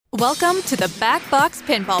Welcome to the Back Box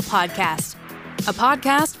Pinball Podcast, a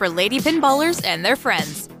podcast for lady pinballers and their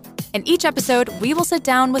friends. In each episode, we will sit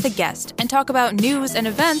down with a guest and talk about news and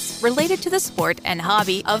events related to the sport and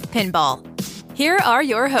hobby of pinball. Here are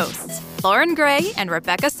your hosts, Lauren Gray and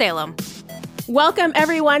Rebecca Salem. Welcome,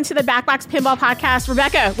 everyone, to the Back Box Pinball Podcast.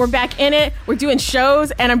 Rebecca, we're back in it. We're doing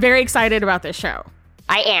shows, and I'm very excited about this show.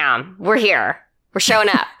 I am. We're here. We're showing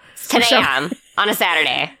up. It's 10 a.m. on a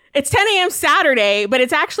Saturday. It's 10 a.m. Saturday, but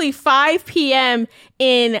it's actually 5 p.m.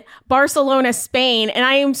 in Barcelona, Spain. And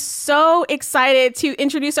I am so excited to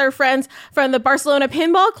introduce our friends from the Barcelona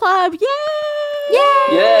Pinball Club. Yay!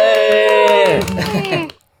 Yay! Yay!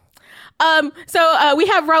 So we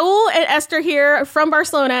have Raul and Esther here from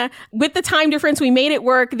Barcelona. With the time difference, we made it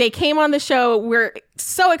work. They came on the show. We're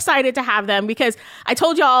so excited to have them because I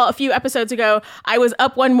told y'all a few episodes ago, I was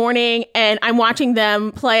up one morning and I'm watching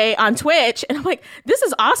them play on Twitch. And I'm like, this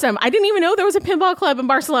is awesome. I didn't even know there was a pinball club in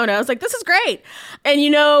Barcelona. I was like, this is great. And you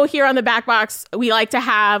know, here on the Back Box, we like to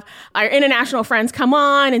have our international friends come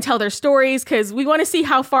on and tell their stories because we want to see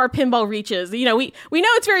how far pinball reaches. You know, we know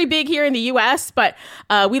it's very big here in the US, but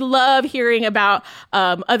we love hearing about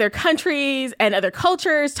other countries and other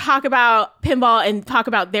cultures talk about pinball and talk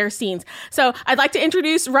about their scenes. So I'd like to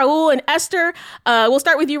introduce Raul and Esther. We'll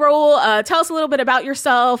start with you, Raul. Tell us a little bit about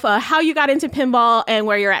yourself, how you got into pinball, and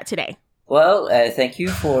where you're at today. Well, thank you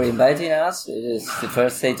for inviting us. It's the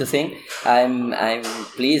first thing to think. I'm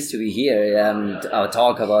pleased to be here and I'll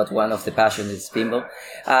talk about one of the passions is pinball.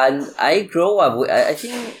 And I grew up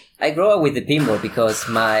with the pinball because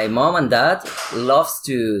my mom and dad loves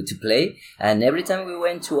to play, and every time we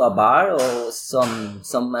went to a bar or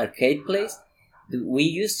some arcade place, we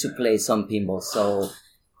used to play some pinball. So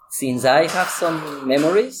since I have some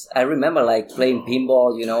memories, I remember like playing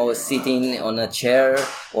pinball, you know, sitting on a chair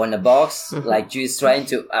or in a box, like just trying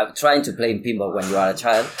to play pinball when you are a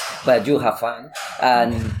child, but you have fun.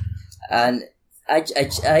 And I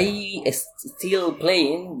still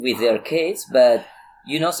playing with the arcades, but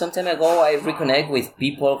you know, some time ago I reconnect with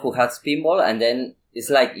people who had pinball, and then it's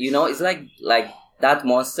like, you know, it's like that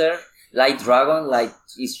monster, like dragon, like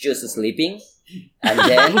it's just sleeping. And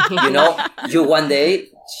then, you know, one day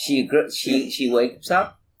she wakes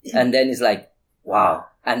up, and then it's like, wow.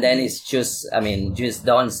 And then it's just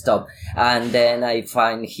don't stop. And then I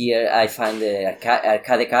find the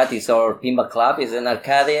Arcade Catis or Pinball Club is an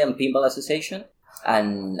arcade and pinball association.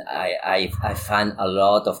 And I find a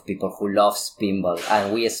lot of people who loves pinball,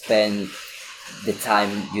 and we spend the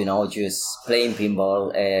time, you know, just playing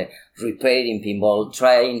pinball, repairing pinball,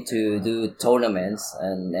 trying to do tournaments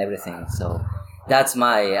and everything. So that's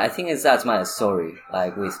my story,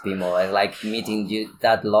 like with pinball. I like meeting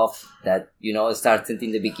that love that, you know, started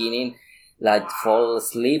in the beginning, like fall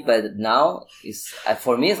asleep, but now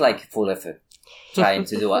for me it's like full effort, trying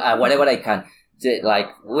to do whatever I can. Like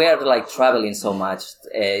we're like traveling so much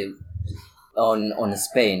on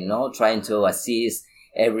Spain, no, trying to assist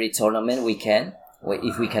every tournament we can,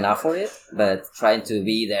 if we can afford it, but trying to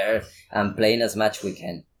be there and playing as much we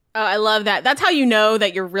can. Oh, I love that. That's how you know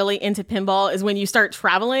that you're really into pinball is when you start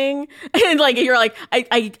traveling and like you're like,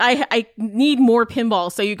 I need more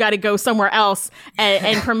pinball. So you got to go somewhere else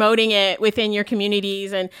and promoting it within your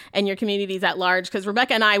communities and your communities at large. Because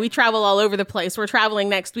Rebecca and I, we travel all over the place. We're traveling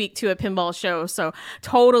next week to a pinball show. So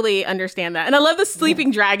totally understand that. And I love the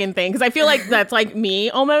sleeping dragon thing because I feel like that's like me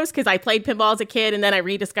almost because I played pinball as a kid and then I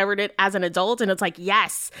rediscovered it as an adult. And it's like,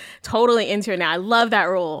 yes, totally into it now. I love that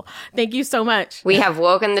rule. Thank you so much. We have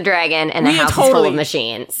woken the dragon and the house is full of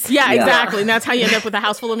machines. Yeah, exactly. And that's how you end up with a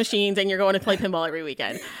house full of machines and you're going to play pinball every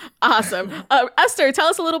weekend. Awesome. Esther, tell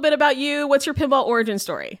us a little bit about you. What's your pinball origin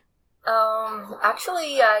story?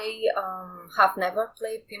 Actually, I have never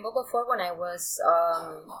played pinball before when I was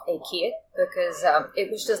a kid because it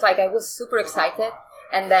was just like I was super excited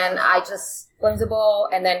and then I just punch the ball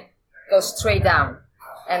and then go straight down.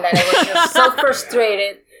 And then I was just so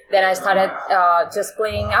frustrated. Then I started just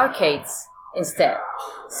playing arcades instead.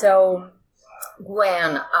 So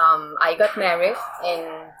when I got married in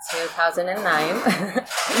 2009,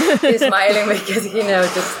 he's smiling because he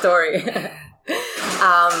knows the story.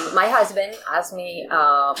 My husband asked me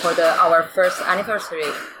for our first anniversary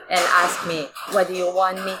and asked me, what do you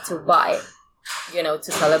want me to buy? You know,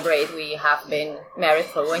 to celebrate we have been married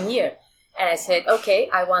for 1 year. And I said, okay,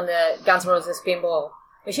 I want the Guns N' Roses pinball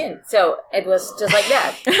machine. So it was just like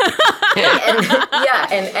that.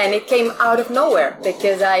 and it came out of nowhere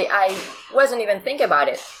because I wasn't even thinking about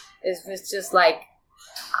it. It was just like,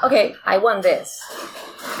 okay, I want this.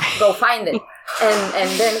 Go find it. And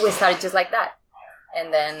then we started just like that.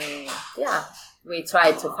 And then, we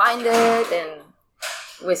tried to find it and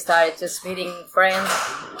we started just meeting friends,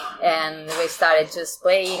 and we started just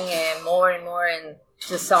playing more and more, and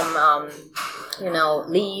just some,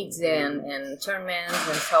 leagues and tournaments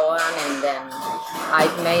and so on. And then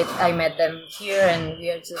I met them here, and we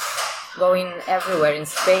are just going everywhere in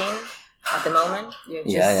Spain at the moment. We're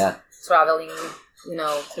just traveling,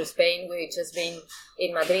 to Spain. We've just been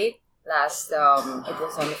in Madrid last, it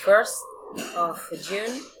was on the 1st of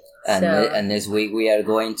June. And this week we are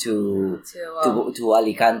going to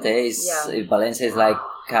Alicante. Valencia is like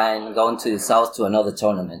going to the south to another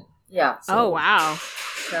tournament. Yeah. Oh wow.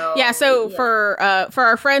 So for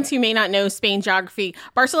our friends who may not know Spain geography,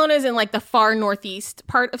 Barcelona is in like the far northeast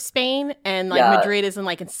part of Spain, and like Madrid is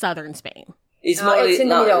in southern Spain. It's in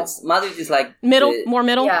the middle. Madrid is like more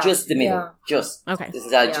middle. Yeah. Just the middle. Yeah. Just okay. This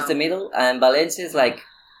is just the middle, and Valencia is like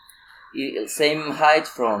same height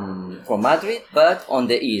from Madrid, but on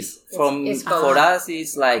the east. For us,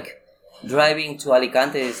 it's like driving to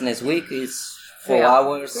Alicante next week is 4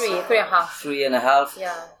 hours. 3.5.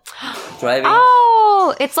 Yeah. Driving.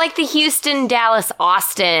 Oh, it's like the Houston, Dallas,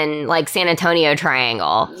 Austin, like San Antonio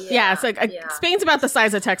triangle. Yeah, it's like Spain's about the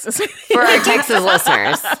size of Texas. For our Texas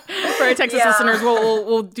listeners. For our Texas listeners,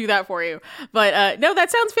 we'll do that for you. But no,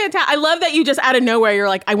 that sounds fantastic. I love that you just out of nowhere, you're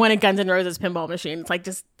like, I want a Guns N' Roses pinball machine. It's like,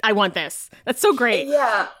 I want this. That's so great.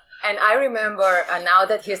 Yeah. And I remember, now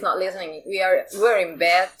that he's not listening, we were in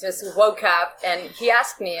bed, just woke up, and he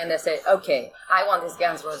asked me, and I said, okay, I want this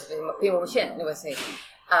Guns N' Roses pinball machine. And I was saying,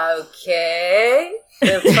 okay,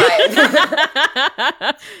 let's try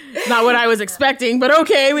it. Not what I was expecting, but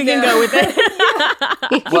okay, we can go with it.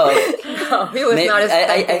 Well, no, he was not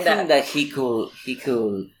expecting I think that he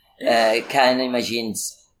could kind of imagine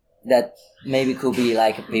that maybe could be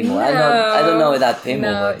like a pinball. No, I don't know that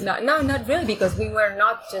pinball. No, not really, because we were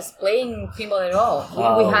not just playing pinball at all.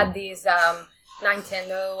 We had these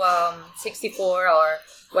Nintendo 64 or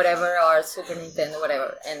whatever, or Super Nintendo,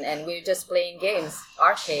 whatever, and we were just playing games,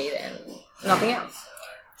 arcade, and nothing else.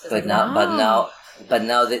 But now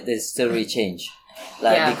the story changed.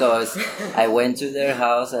 Because I went to their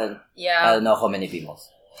house, and I don't know how many people.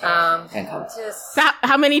 Can count.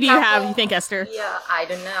 How many do you have, you think, Esther? Yeah, I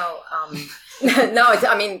don't know. No,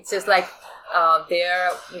 it's just like there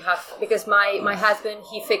we have, because my husband,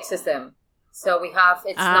 he fixes them, so we have.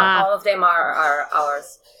 It's not all of them are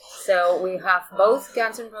ours. So we have both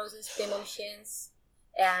Guns N' Roses pinball machines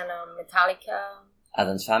and Metallica.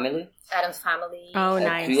 Adam's Family. Oh,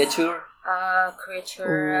 nice. Creature.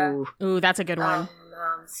 Ooh, that's a good one.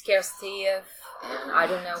 Scare Steve. And I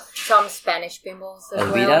don't know, some Spanish pinballs as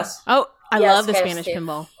Elvira's? Well. Oh, I love the Spanish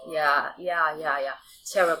pinball. Yeah.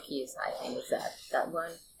 Cherokees, I think is that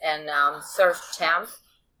one. And Surf Champ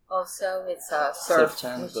also. It's a surf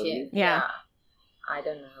machine. Yeah. I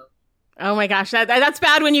don't know. Oh my gosh, that's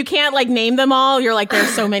bad when you can't name them all. You're like, there's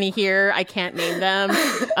so many here, I can't name them.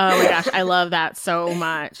 Oh my gosh, I love that so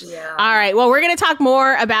much. Yeah. All right, well, we're going to talk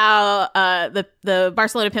more about the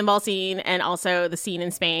Barcelona pinball scene and also the scene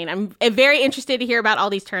in Spain. I'm very interested to hear about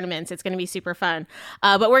all these tournaments. It's going to be super fun.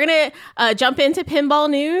 But we're going to jump into pinball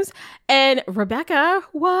news. And Rebecca,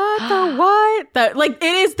 what? It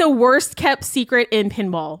is the worst kept secret in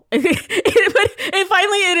pinball. But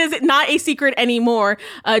finally, it is not a secret anymore.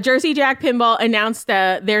 Jersey Jack Pinball announced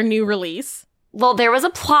their new release. Well, there was a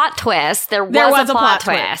plot twist. There was a plot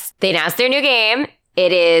twist. They announced their new game.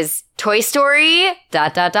 It is Toy Story ...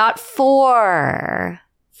 4.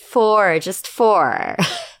 4, just 4.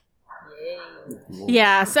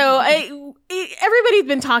 Yeah, so everybody's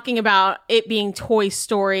been talking about it being Toy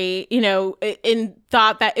Story, in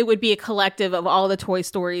thought that it would be a collective of all the Toy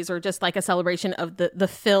Stories or just like a celebration of the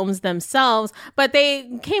films themselves. But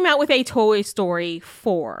they came out with a Toy Story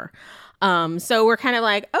 4. So we're kind of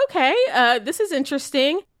like, okay, this is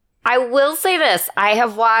interesting. I will say this. I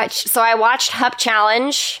watched Hup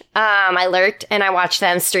Challenge. I lurked and I watched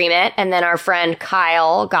them stream it. And then our friend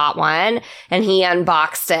Kyle got one and he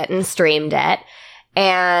unboxed it and streamed it.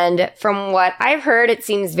 And from what I've heard, it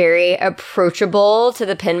seems very approachable to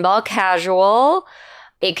the pinball casual.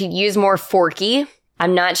 It could use more Forky.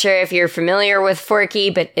 I'm not sure if you're familiar with Forky,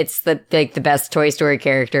 but it's the best Toy Story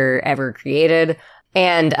character ever created.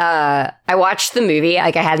 And I watched the movie.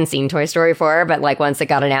 I hadn't seen Toy Story 4, but once it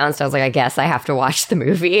got announced, I was like, I guess I have to watch the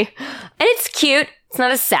movie. And it's cute. It's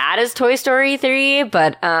not as sad as Toy Story 3,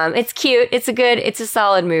 but it's cute. It's a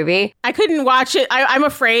solid movie. I couldn't watch it. I'm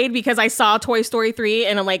afraid because I saw Toy Story 3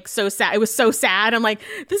 and I'm so sad. It was so sad. I'm like,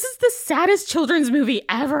 this is the saddest children's movie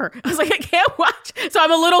ever. I was like, I can't watch. So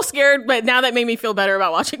I'm a little scared, but now that made me feel better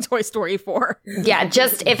about watching Toy Story 4. Yeah,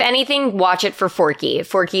 just if anything, watch it for Forky.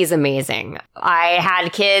 Forky's amazing. I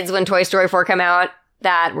had kids when Toy Story 4 came out.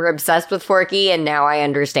 that were obsessed with Forky, and now I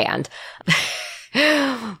understand.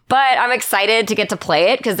 But I'm excited to get to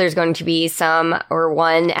play it because there's going to be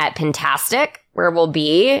one at Pintastic where we'll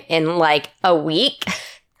be in like a week.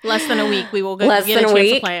 Less than a week. We will get a chance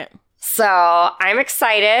to play it. So I'm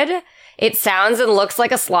excited. It sounds and looks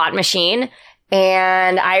like a slot machine,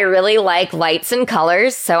 and I really like lights and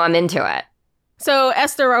colors, so I'm into it. So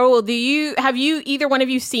Esther, Raul, have you either one of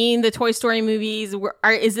you seen the Toy Story movies?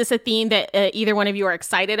 Is this a theme that either one of you are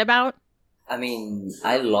excited about? I mean,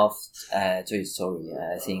 I loved Toy Story.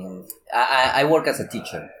 I think I work as a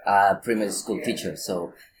teacher, a primary school teacher.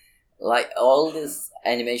 So, like all these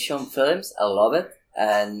animation films, I love it,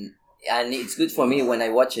 and it's good for me when I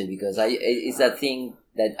watch it because it's a thing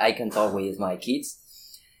that I can talk with my kids.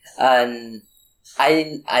 And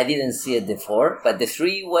I didn't see it before, but the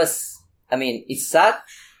 3 was. I mean, it's sad,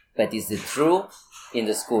 but it's the truth in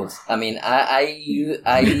the schools. I mean, I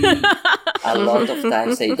a lot of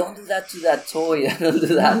times say, don't do that to that toy, don't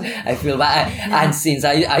do that. I feel bad. And since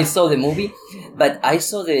I saw the movie, but I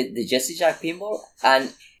saw the Jesse Jack Pinball,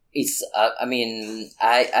 and it's,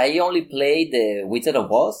 I only played the Wizard of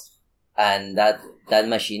Oz, and that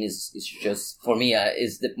machine is just, for me,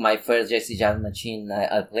 is my first Jesse Jack machine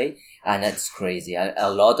I play, and that's crazy. A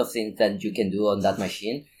lot of things that you can do on that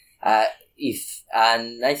machine.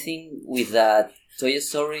 And I think with that Toy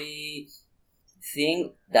Story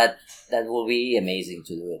thing, that will be amazing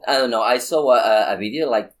to do it. I don't know. I saw a video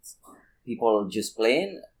like people just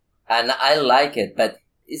playing, and I like it. But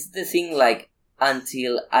it's the thing like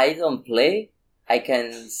until I don't play, I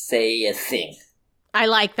can say a thing. I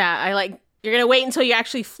like that. You're going to wait until you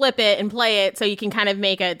actually flip it and play it so you can kind of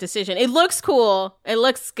make a decision. It looks cool. It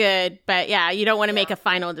looks good. But yeah, you don't want to make a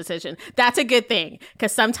final decision. That's a good thing.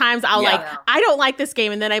 Because sometimes I don't like this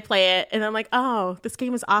game, and then I play it and I'm like, oh, this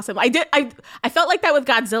game is awesome. I felt like that with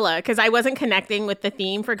Godzilla because I wasn't connecting with the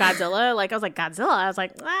theme for Godzilla. Like I was like, Godzilla? I was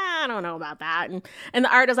like, I don't know about that. And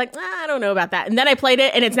the art was like, I don't know about that. And then I played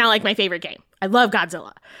it and it's now like my favorite game. I love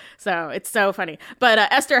Godzilla. So it's so funny. But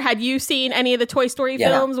Esther, had you seen any of the Toy Story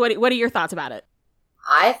films? What are your thoughts about it?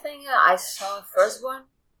 I think I saw the first one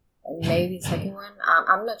and maybe the second one.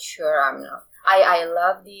 I'm not sure. I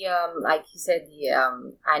love the like you said,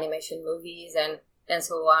 the animation movies and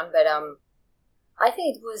so on. But I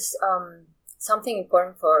think it was something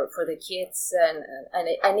important for the kids,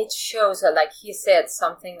 and it shows like he said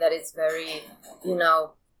something that is very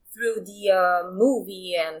through the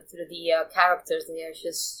movie and through the characters, they are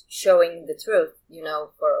just showing the truth,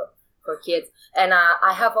 for kids. And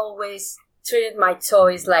I have always treated my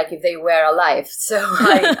toys like if they were alive. So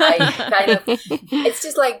I kind of, it's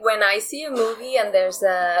just like when I see a movie and there's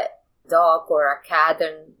a dog or a cat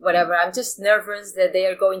and whatever, I'm just nervous that they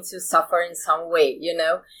are going to suffer in some way,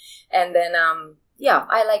 And then,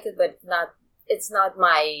 I like it, but it's not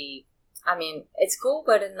my... it's cool,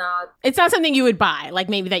 but it's not something you would buy, like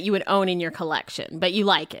maybe that you would own in your collection, but you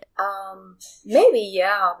like it. Maybe,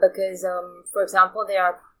 yeah, because, for example, there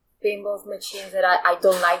are pinball machines that I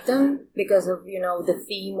don't like them because of, the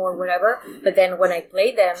theme or whatever, but then when I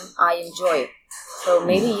play them, I enjoy it. So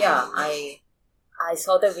maybe, yeah, I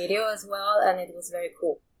saw the video as well, and it was very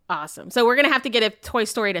cool. Awesome. So we're going to have to get a Toy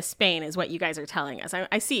Story to Spain is what you guys are telling us.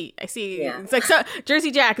 I see. Yeah. It's like, so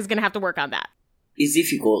Jersey Jack is going to have to work on that. It's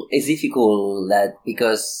difficult that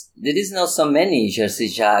because there is not so many Jersey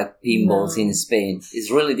Jack pinballs in Spain.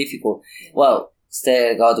 It's really difficult. Well,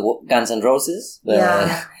 still got Guns N' Roses,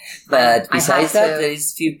 but besides that, there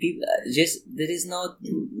is few people. There is not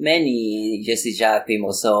many Jersey Jack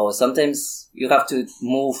pinballs. So sometimes you have to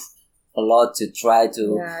move a lot to try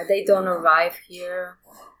to. Yeah, they don't arrive here.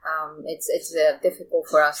 It's difficult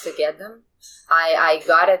for us to get them. I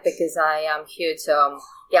got it because I am huge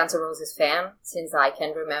Guns N' Roses fan since I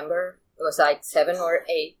can remember. It was like 7 or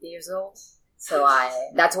 8 years old. So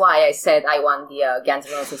that's why I said I want the Guns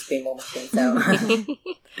N' Roses pinball machine.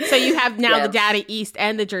 So, so you have now the Daddy East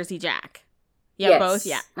and the Jersey Jack. Yeah, both.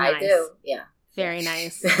 Yeah, nice. I do. Yeah. Very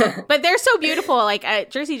nice. But they're so beautiful. Like at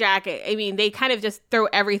Jersey Jack, I mean, they kind of just throw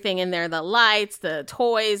everything in there. The lights, the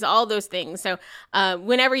toys, all those things. So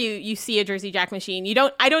whenever you see a Jersey Jack machine,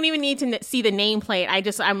 I don't even need to see the nameplate.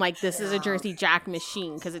 I'm like, this is a Jersey Jack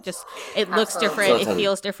machine because it looks different. It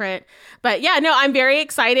feels different. But yeah, no, I'm very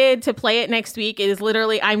excited to play it next week. It is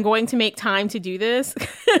literally, I'm going to make time to do this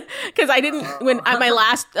because I didn't, at my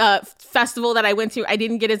last festival that I went to, I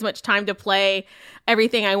didn't get as much time to play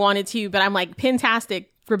everything I wanted to, but I'm like, Pintastic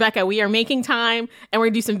Rebecca, we are making time and we're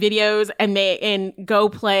gonna do some videos and go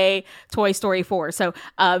play Toy Story 4. So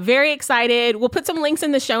very excited. We'll put some links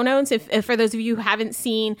in the show notes. If for those of you who haven't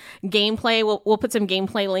seen gameplay, we'll put some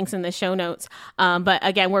gameplay links in the show notes. But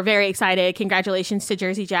again, we're very excited. Congratulations to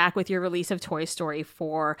Jersey Jack with your release of Toy Story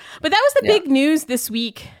 4. But that was the big news this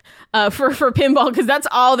week for pinball, because that's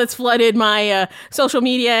all that's flooded my social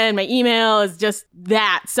media and my email is just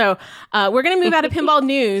that. So we're going to move out of pinball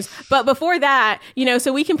news. But before that,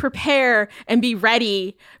 so we can prepare and be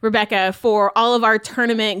ready, Rebecca, for all of our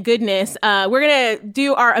tournament goodness. We're going to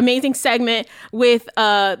do our amazing segment with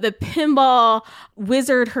the pinball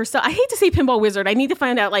wizard herself. I hate to say pinball wizard. I need to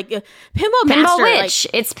find out, pinball master. Witch.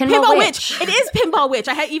 It's pinball witch. It is pinball witch.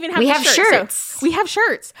 I even have we the have shirt. shirts. So we have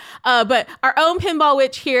shirts. But our own pinball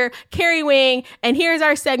witch here, Carrie Wing. And here's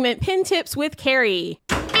our segment, Pin Tips with Carrie.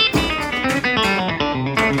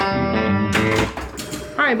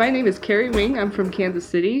 Hi, my name is Carrie Wing. I'm from Kansas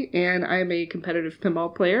City, and I'm a competitive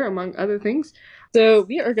pinball player, among other things. So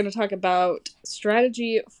we are going to talk about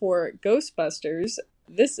strategy for Ghostbusters.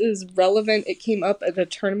 This is relevant. It came up at a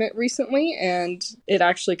tournament recently, and it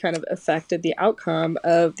actually kind of affected the outcome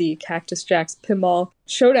of the Cactus Jacks Pinball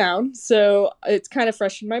Showdown. So it's kind of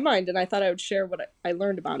fresh in my mind, and I thought I would share what I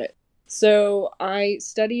learned about it. So I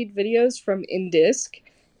studied videos from Indisc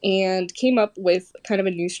and came up with kind of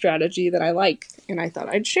a new strategy that I like, and I thought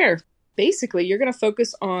I'd share. Basically, you're going to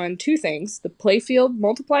focus on two things, the playfield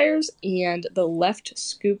multipliers and the left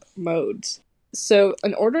scoop modes. So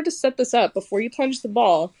in order to set this up, before you plunge the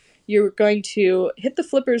ball, you're going to hit the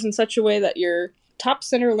flippers in such a way that your top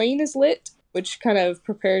center lane is lit, which kind of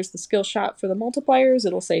prepares the skill shot for the multipliers.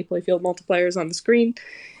 It'll say playfield multipliers on the screen.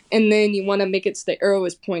 And then you want to make it so the arrow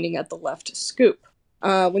is pointing at the left scoop.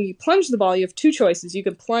 When you plunge the ball, you have two choices. You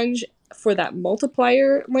can plunge for that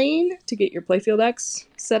multiplier lane to get your playfield X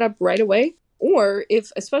set up right away. Or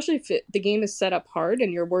especially if the game is set up hard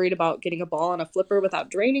and you're worried about getting a ball on a flipper without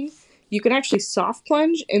draining, you can actually soft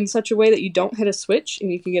plunge in such a way that you don't hit a switch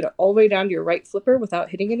and you can get it all the way down to your right flipper without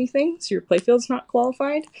hitting anything. So your playfield's not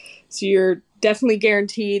qualified. So you're definitely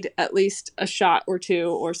guaranteed at least a shot or two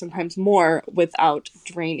or sometimes more without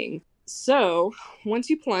draining. So once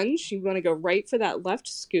you plunge, you want to go right for that left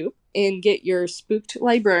scoop and get your Spooked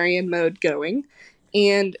Librarian mode going.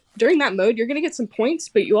 And during that mode, you're going to get some points,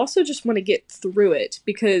 but you also just want to get through it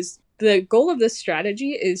because the goal of this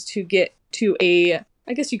strategy is to get to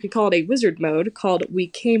I guess you could call it a wizard mode called We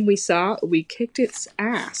Came, We Saw, We Kicked Its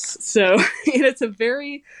Ass. So it's a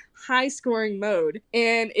very high scoring mode.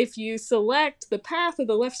 And if you select the path of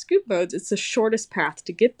the left scoop modes, it's the shortest path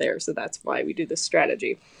to get there. So that's why we do this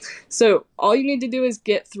strategy. So all you need to do is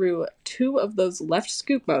get through two of those left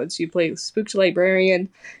scoop modes. You play Spooked Librarian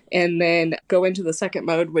and then go into the second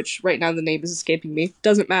mode, which right now the name is escaping me.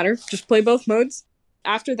 Doesn't matter. Just play both modes.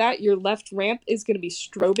 After that, your left ramp is going to be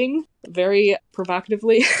strobing very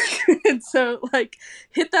provocatively. And so,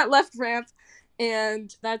 hit that left ramp,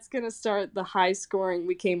 and that's going to start the high-scoring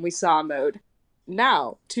We Came, We Saw mode.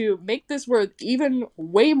 Now, to make this work even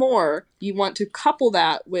way more, you want to couple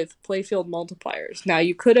that with playfield multipliers. Now,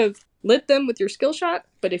 you could have lit them with your skill shot,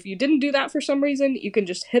 but if you didn't do that for some reason, you can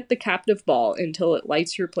just hit the captive ball until it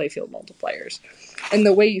lights your playfield multipliers. And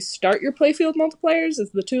the way you start your playfield multipliers is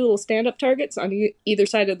the two little stand-up targets on either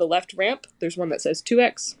side of the left ramp. There's one that says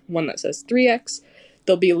 2x, one that says 3x.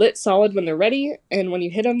 They'll be lit solid when they're ready, and when you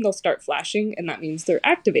hit them, they'll start flashing, and that means they're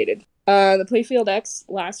activated. The playfield X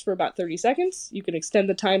lasts for about 30 seconds. You can extend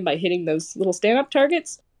the time by hitting those little stand-up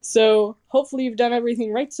targets. So hopefully you've done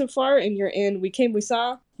everything right so far, and you're in We Came, We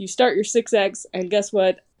Saw. You start your 6X, and guess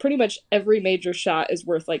what? Pretty much every major shot is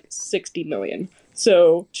worth 60 million.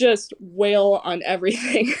 So just wail on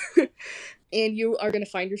everything. And you are going to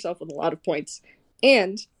find yourself with a lot of points.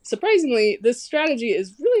 And surprisingly, this strategy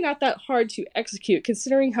is really not that hard to execute,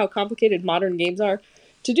 considering how complicated modern games are.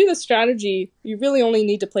 To do this strategy, you really only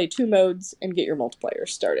need to play two modes and get your multiplier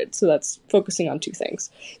started. So that's focusing on two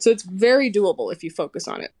things. So it's very doable if you focus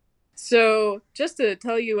on it. So just to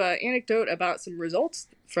tell you an anecdote about some results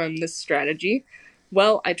from this strategy.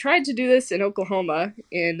 Well, I tried to do this in Oklahoma,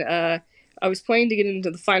 and I was playing to get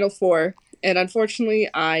into the Final Four. And unfortunately,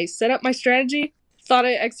 I set up my strategy, thought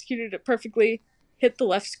I executed it perfectly, hit the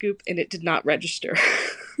left scoop, and it did not register.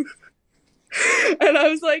 And I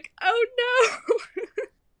was like, oh no!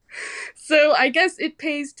 So I guess it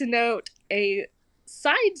pays to note a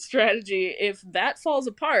side strategy. If that falls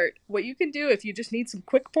apart, what you can do if you just need some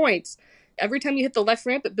quick points, every time you hit the left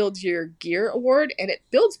ramp, it builds your gear award, and it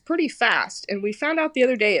builds pretty fast. And we found out the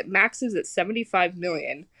other day it maxes at 75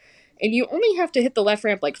 million. And you only have to hit the left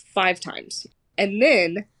ramp 5 times. And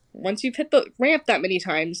then, once you've hit the ramp that many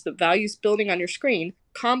times, the value's building on your screen,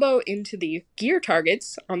 combo into the gear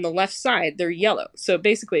targets on the left side. They're yellow. So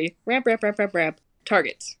basically, ramp,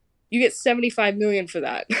 targets. You get 75 million for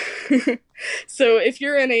that. So if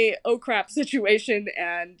you're in a oh crap situation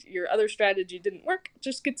and your other strategy didn't work,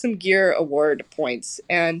 just get some gear award points.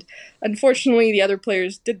 And unfortunately, the other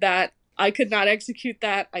players did that. I could not execute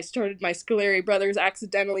that. I started my Scolari brothers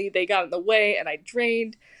accidentally. They got in the way and I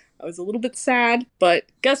drained. I was a little bit sad, but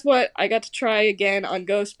guess what? I got to try again on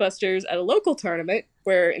Ghostbusters at a local tournament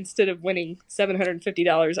where instead of winning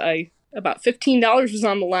 $750, about $15 was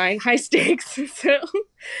on the line, high stakes. So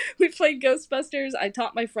we played Ghostbusters. I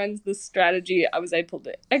taught my friends this strategy. I was able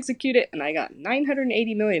to execute it, and I got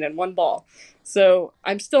 980 million in one ball. So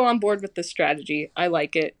I'm still on board with this strategy. I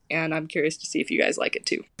like it, and I'm curious to see if you guys like it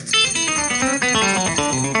too.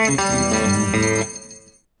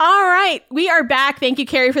 All right, we are back. Thank you,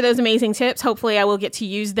 Carrie, for those amazing tips. Hopefully, I will get to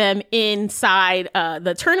use them inside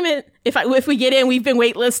the tournament. If we get in, we've been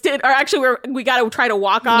waitlisted, or actually, we got to try to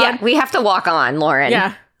walk on. Yeah, we have to walk on, Lauren.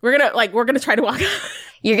 Yeah, we're gonna try to walk on.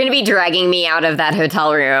 You're gonna be dragging me out of that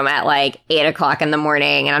hotel room at like 8:00 in the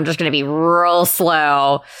morning, and I'm just gonna be real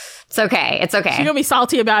slow. It's okay. It's okay. She's gonna be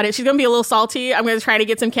salty about it. She's gonna be a little salty. I'm gonna try to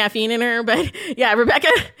get some caffeine in her, but yeah, Rebecca,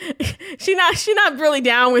 she's not really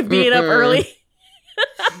down with being up early.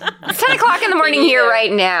 It's 10:00 in the morning here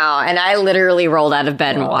right now, and I literally rolled out of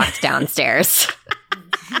bed and walked downstairs.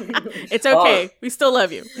 It's okay. We still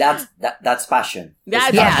love you. That's passion.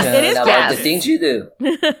 That's passion it is about passion. the things you do.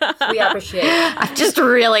 We appreciate it. I'm just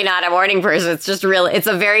really not a morning person. It's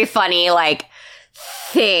a very funny, like,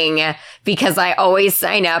 thing because I always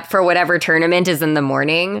sign up for whatever tournament is in the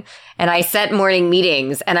morning, and I set morning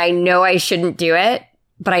meetings, and I know I shouldn't do it,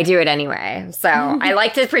 but I do it anyway. So I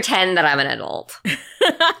like to pretend that I'm an adult.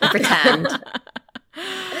 Pretend.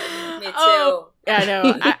 Me too. Oh, yeah,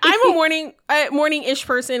 no, I'm a morning-ish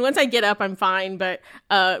person. Once I get up, I'm fine. But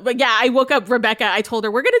yeah, I woke up Rebecca. I told her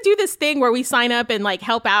we're gonna do this thing where we sign up and like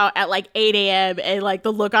help out at like 8 a.m. And like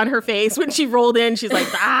the look on her face when she rolled in, she's like,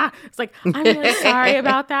 It's like, I'm really sorry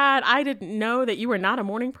about that. I didn't know that you were not a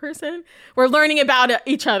morning person. We're learning about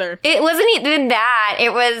each other. It wasn't even that.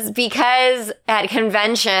 It was because at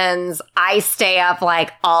conventions, I stay up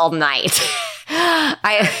like all night.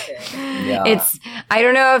 I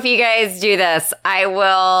don't know if you guys do this.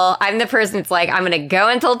 I'm the person that's like, I'm going to go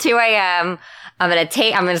until 2 a.m. I'm going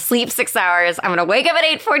to sleep 6 hours. I'm going to wake up at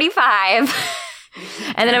 8:45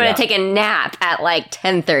 and then I'm going to take a nap at like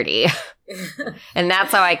 10:30. And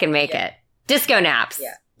that's how I can make it. Disco naps.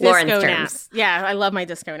 Yeah. Lauren's disco terms. naps. Yeah, I love my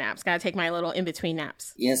disco naps. Gotta take my little in-between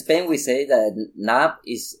naps. In Spain, we say that nap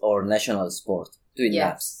is our national sport. Doing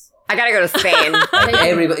naps. I gotta go to Spain. Like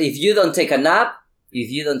everybody, if you don't take a nap, you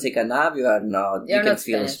are not. You can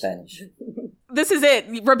feel Spanish. This is it,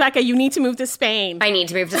 Rebecca. You need to move to Spain. I need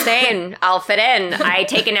to move to Spain. I'll fit in. I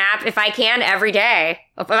take a nap if I can every day.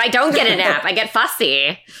 If I don't get a nap, I get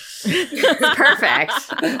fussy. It's perfect.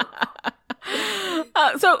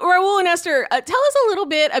 So Raul and Esther, tell us a little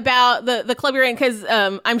bit about the club you're in, because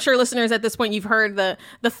I'm sure listeners at this point, you've heard the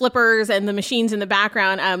flippers and the machines in the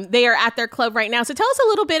background. They are at their club right now. So tell us a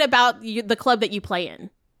little bit about the club that you play in.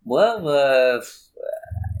 Well,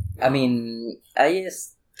 I mean, I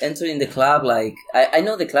just entered in the club, like, I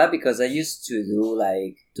know the club because I used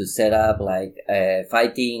to set up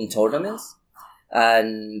fighting tournaments.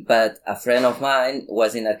 But a friend of mine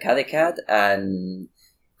was in Arcade Cat, and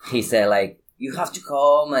he said, like, you have to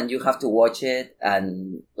come and you have to watch it.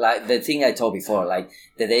 And like the thing I told before, like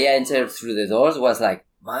the day I entered through the doors was like,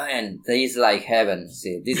 man, this is like heaven.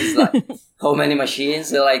 See, this is like how many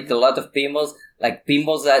machines, like a lot of pinballs, like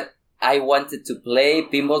pinballs that I wanted to play,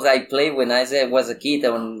 pinballs I played when I was a kid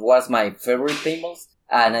and was my favorite pinballs.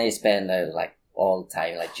 And I spent like all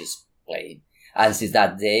time like just playing. And since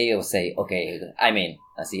that day, I'll say, okay, I'm in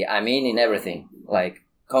in everything. Like,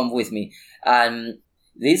 come with me. And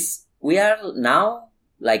we are now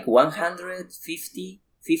like 15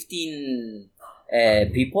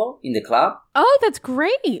 people in the club. Oh, that's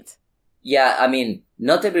great. Yeah, I mean,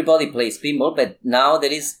 not everybody plays pinball, but now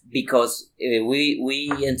there is, because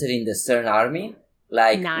we entered in the Stern Army.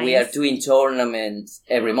 Like, nice. We are doing tournaments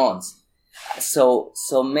every month. So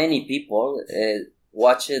many people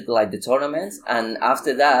watched like the tournaments, and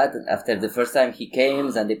after the first time he came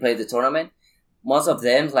and they played the tournament, most of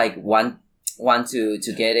them like want to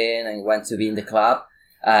get in and want to be in the club.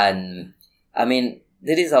 And I mean,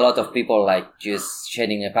 there is a lot of people like just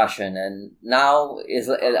sharing a passion. And now is,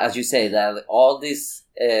 as you say, that all these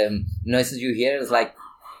noises you hear is like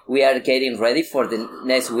we are getting ready for the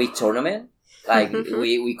next week tournament. Like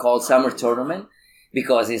we call summer tournament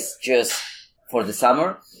because it's just for the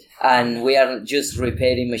summer, and we are just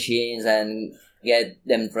repairing machines and get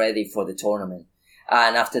them ready for the tournament.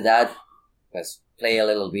 And after that, let's play a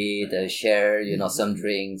little bit, share, some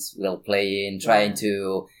drinks, we'll play in, trying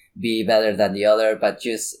to be better than the other, but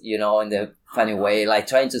just, in the funny way, like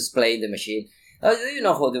trying to explain the machine. Do you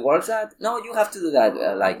know how it works at? No, you have to do that.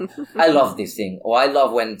 I love this thing. Or I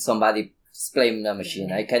love when somebody explains the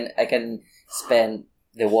machine. I can spend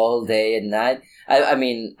the whole day and night. I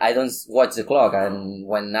mean, I don't watch the clock, and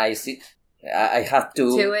when I sit, I have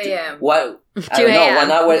to 2 a.m. Well, I don't know,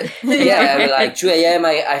 1 hour. Yeah, like 2 a.m.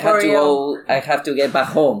 I have to go. I have to get back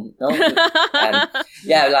home. No, and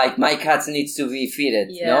like my cat needs to be fed.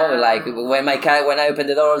 No, like when I open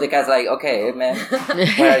the door, the cat's like, "Okay, man,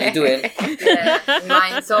 what are you doing?" Yeah,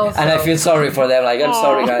 mine's also. And I feel sorry for them. Like, I'm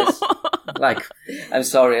sorry, guys. Like, I'm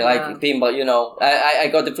sorry. Like pinball, I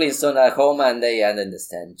got the Flintstone at home, and they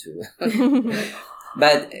understand too.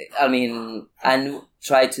 But I mean, and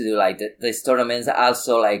try to do like these tournaments,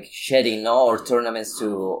 also like sharing or tournaments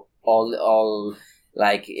to all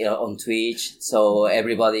like on Twitch, so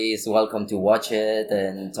everybody is welcome to watch it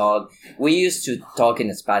and talk. We used to talk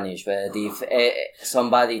in Spanish, but if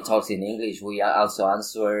somebody talks in English, we also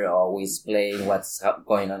answer, or we explain what's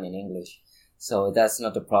going on in English. So that's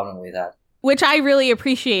not a problem with that. Which I really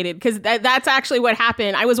appreciated, because that's actually what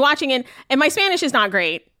happened. I was watching it, and my Spanish is not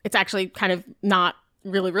great. It's actually kind of not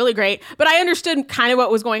really, really great. But I understood kind of what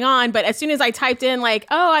was going on. But as soon as I typed in like,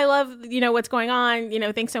 oh, I love, what's going on,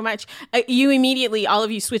 thanks so much. You immediately, all of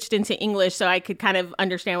you switched into English so I could kind of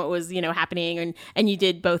understand what was, happening. And you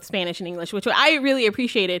did both Spanish and English, which I really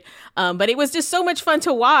appreciated. But it was just so much fun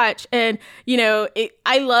to watch. And,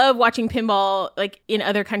 I love watching pinball like in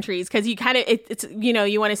other countries, because you kind of, it's,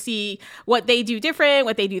 you want to see what they do different,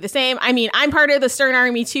 what they do the same. I mean, I'm part of the Stern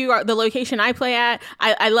Army too, the location I play at.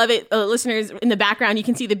 I love it. Listeners in the background, you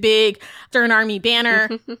can see the big Stern Army banner.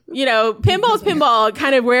 Pinball's pinball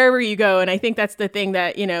kind of wherever you go. And I think that's the thing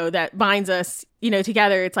that, that binds us,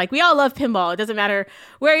 together. It's like, we all love pinball. It doesn't matter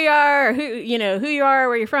where you are, or who you are,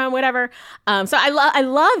 where you're from, whatever. So I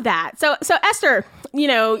love that. So Esther,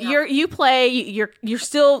 you're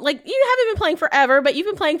still, like, you haven't been playing forever, but you've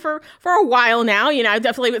been playing for a while now. I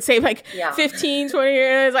definitely would say like 15, 20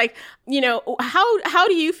 years. Like, how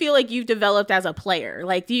do you feel like you've developed as a player?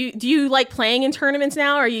 Like, do you like playing in tournaments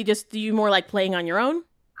now, or do you more like playing on your own?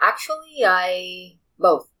 Actually,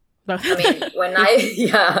 both. I mean,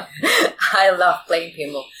 I love playing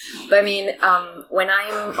pinball. But I mean, when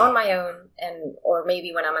I'm on my own, or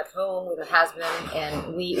maybe when I'm at home with a husband,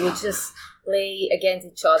 and we just play against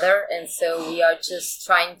each other, and so we are just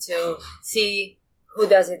trying to see who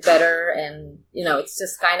does it better, and it's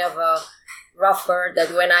just kind of a rougher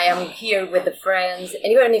that when I am here with the friends,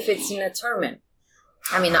 and even if it's in a tournament.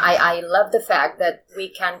 I mean, I love the fact that we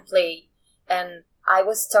can play. And I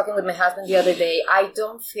was talking with my husband the other day. I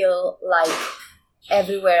don't feel like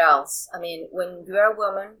everywhere else. I mean, when you're a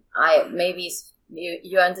woman, maybe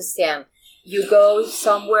you understand. You go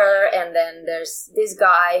somewhere, and then there's this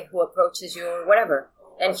guy who approaches you or whatever.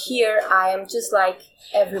 And here I am just like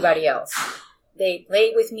everybody else. They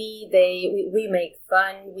play with me. We make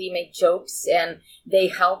fun. We make jokes, and they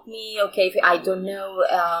help me. Okay, if I don't know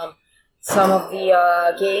some of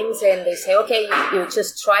the games, and they say, okay, you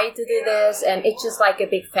just try to do this, and it's just like a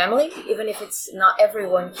big family, even if it's not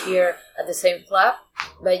everyone here at the same club.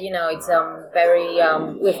 But it's very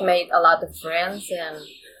we've made a lot of friends, and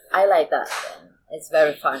I like that. It's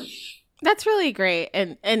very fun. That's really great.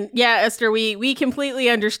 And yeah, Esther, we completely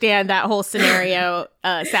understand that whole scenario.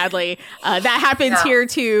 Sadly, that happens here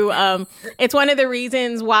too. It's one of the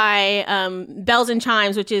reasons why Bells and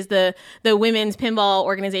Chimes, which is the women's pinball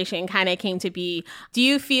organization, kind of came to be. Do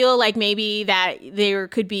you feel like maybe that there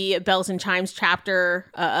could be a Bells and Chimes chapter,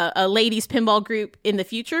 a ladies pinball group in the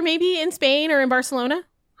future, maybe in Spain or in Barcelona?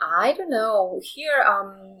 I don't know. Here,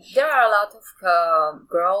 there are a lot of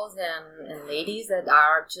girls and ladies that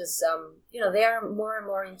are just, they are more and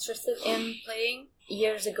more interested in playing.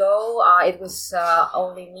 Years ago, it was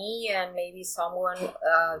only me and maybe someone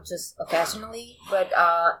just occasionally. But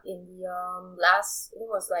in the last, it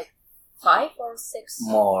was like 5 or 6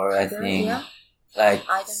 more, I think. Yeah. Like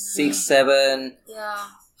 6, 7. Yeah.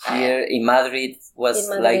 Here in Madrid was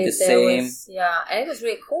like the same. And it was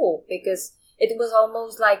really cool because it was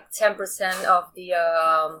almost like 10% of the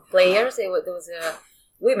players. There was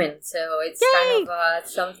women, so it's kind of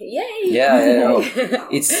something. Yay! Yeah.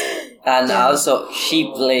 Also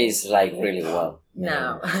she plays like really well.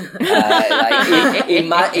 No, I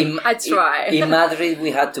try. In Madrid,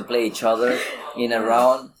 we had to play each other in a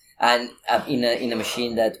round, and in a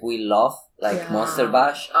machine that we love, like Monster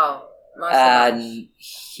Bash. Oh. and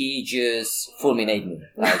he just fulminated me.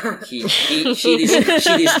 Like she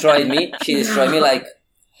destroyed me. She destroyed me. Like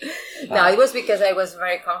no, it was because I was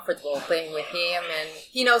very comfortable playing with him, and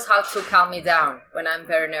he knows how to calm me down when I'm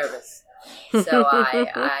very nervous. So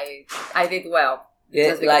I did well.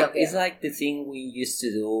 Yeah, like it's like the thing we used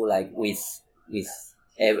to do, like with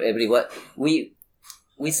everyone.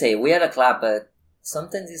 We say we are a club, but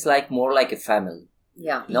sometimes it's like more like a family.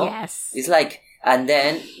 Yeah. No. Yes. It's like, and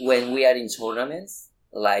then when we are in tournaments,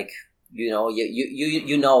 like you know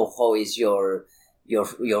how is your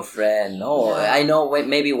friend. No, yeah. I know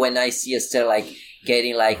maybe when I see Esther like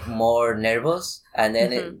getting like more nervous, and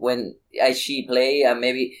then when she play and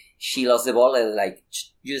maybe she lost the ball, and like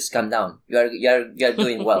just calm down. You're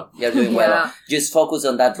doing well. You're doing well. Yeah. Just focus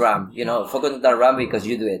on that ramp. Focus on that ramp because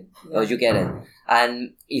you do it or you get it.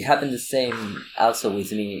 And it happened the same also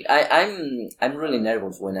with me. I'm really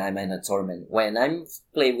nervous when I'm in a tournament. When I'm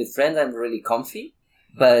playing with friends, I'm really comfy.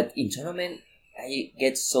 But in tournament, I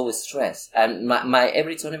get so stressed. And my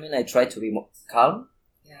every tournament, I try to be more calm.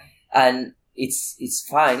 Yeah. And it's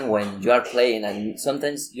fine when you are playing, and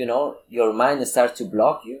sometimes your mind starts to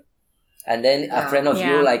block you. And then a friend of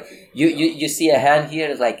you, like you see a hand here,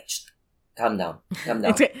 it's like, calm down.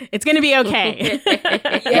 It's gonna be okay.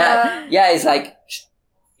 yeah. It's like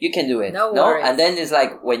you can do it. No worries. And then it's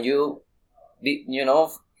like when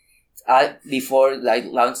before like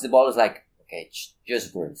launch the ball, it's like okay,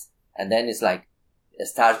 just breathe. And then it's like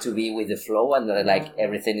start to be with the flow, and like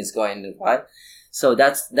everything is going right. So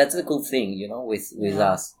that's a cool thing, with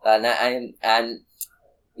us, and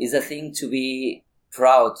it's a thing to be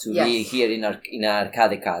proud to be here in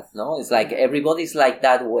Arcade Cat. No, it's like everybody's like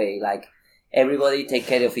that way. Like everybody take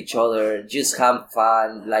care of each other, just have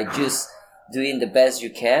fun, like just doing the best you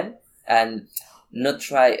can, and not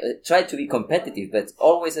try to be competitive, but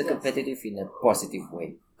always a competitive in a positive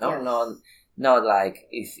way. No, not like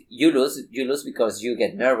if you lose because you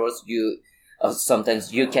get nervous.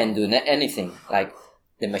 Sometimes you can do anything. Like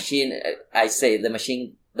the machine, I say the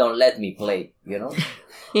machine don't let me play.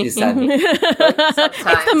 This time.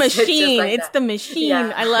 It's the machine. It's the machine.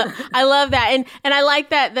 Yeah. I love that. And I like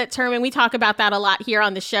that term, and we talk about that a lot here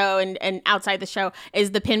on the show and outside the show,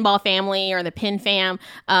 is the pinball family or the pin fam.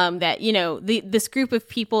 That, this group of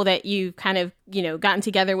people that you've kind of, gotten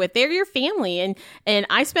together with, they're your family. And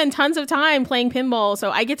I spend tons of time playing pinball,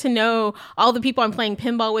 so I get to know all the people I'm playing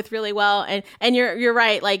pinball with really well. And you're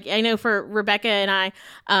right. Like, I know for Rebecca and I,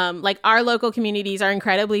 like our local communities are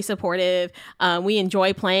incredibly supportive. We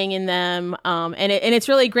enjoy playing in them. And it's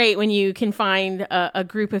really great when you can find a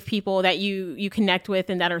group of people that you connect with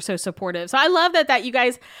and that are so supportive. So I love that you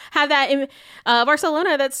guys have that in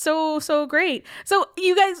Barcelona. That's so great. So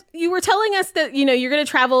you were telling us that, you're going to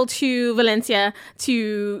travel to Valencia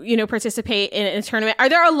to, participate in a tournament. Are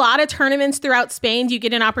there a lot of tournaments throughout Spain? Do you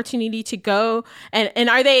get an opportunity to go? And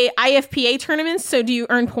are they IFPA tournaments? So do you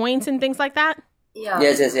earn points and things like that? Yeah.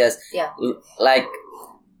 Yes. Yeah. Like,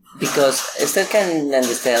 because Esther can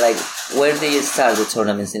understand, like, where do you start the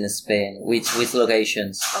tournaments in Spain? Which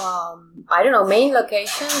locations? I don't know. Main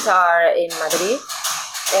locations are in Madrid.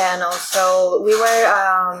 And also, we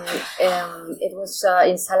were, it was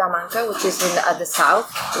in Salamanca, which is at the south.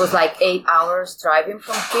 It was like 8 hours driving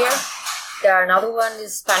from here. Another one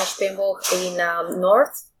is Spanish Pinball in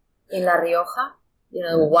north, in La Rioja.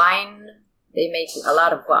 Wine. They make a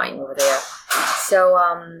lot of wine over there. So,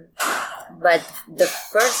 but the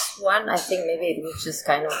first one, I think maybe it was just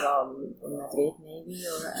kind of in Madrid, maybe.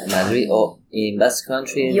 Madrid, in Basque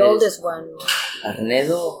Country. The oldest one.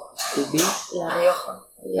 Arnedo could be? La Rioja.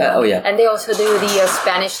 Yeah. And they also do the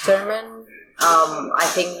Spanish tournament. I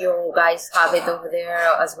think you guys have it over there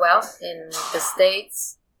as well in the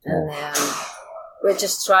States. And we're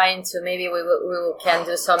just trying to, maybe we can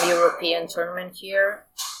do some European tournament here.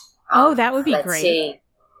 That would be let's great. See.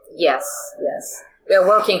 Yes. We're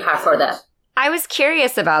working hard for that. I was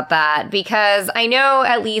curious about that because I know,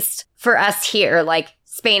 at least for us here, like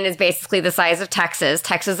Spain is basically the size of Texas.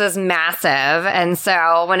 Texas is massive. And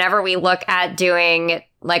so whenever we look at doing,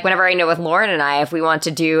 like whenever I know with Lauren and I, if we want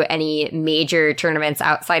to do any major tournaments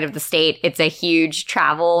outside of the state, it's a huge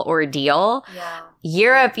travel ordeal. Yeah.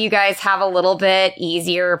 Europe, you guys have a little bit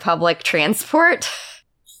easier public transport?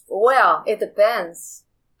 Well, it depends.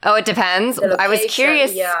 Oh, it depends. I was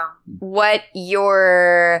curious what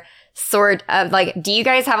your sort of, like, do you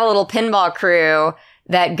guys have a little pinball crew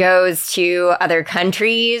that goes to other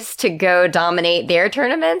countries to go dominate their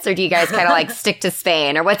tournaments? Or do you guys kind of like stick to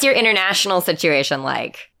Spain? Or what's your international situation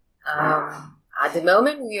like? At the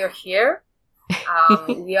moment, we are here.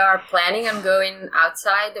 We are planning on going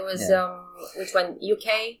outside. There was, which one?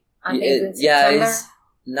 UK? I think in September.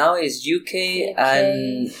 now it's UK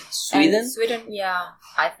and Sweden. And Sweden, yeah,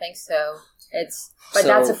 I think so. But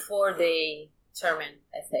that's a 4-day tournament,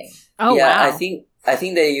 I think. Oh, yeah, wow. I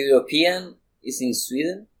think the European is in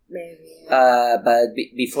Sweden. Maybe. But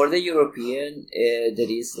before the European,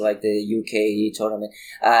 there is like the UK tournament,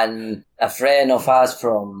 and a friend of us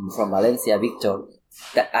from Valencia, Victor,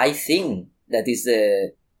 that I think that is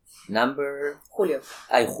the number Julio.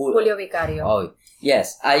 Julio. Julio Vicario. Oh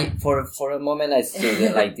yes, for a moment I still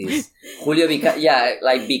get like this. Julio Vicario, yeah,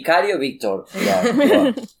 like Vicario Victor. Yeah,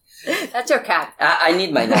 well, That's your cat. I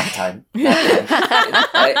need my nap time.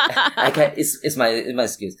 I can't. It's my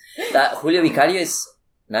excuse. That Julio Vicario is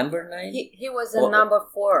number 9. He was a number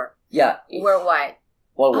 4 Yeah, worldwide.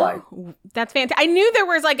 worldwide. Oh, that's fantastic. I knew there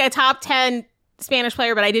was like a top 10 Spanish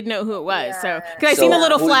player, but I didn't know who it was. Yeah. So, because I've seen the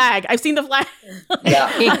little flag. I've seen the flag.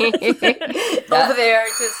 Yeah. Over there,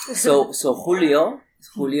 just So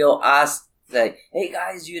Julio asked, like, hey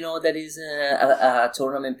guys, you know there is a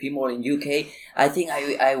tournament pinball in UK. I think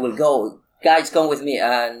I will go. Guys, come with me.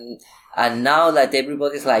 And now that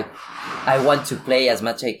everybody's like, I want to play as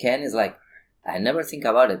much I can. It's like, I never think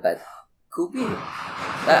about it, but could be.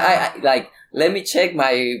 I like, let me check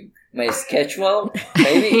my schedule.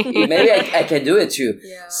 Maybe I can do it too.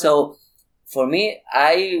 Yeah. So for me,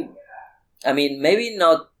 I mean, maybe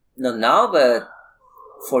not now, but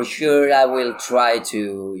for sure I will try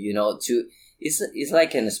to, it's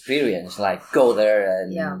like an experience, like go there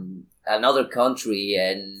and another country,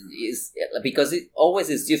 and because it always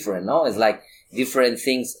is different, no? It's like different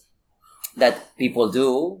things that people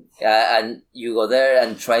do, and you go there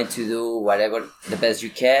and try to do whatever the best you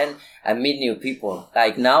can and meet new people.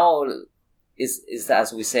 Like now is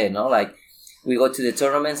as we say, no? Like we go to the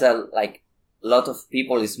tournaments and like a lot of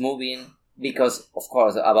people is moving because of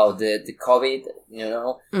course about the COVID,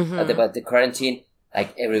 about the quarantine,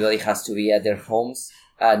 like everybody has to be at their homes.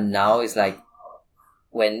 And now it's like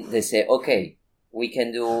when they say, okay, we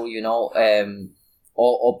can do,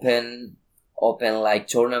 open like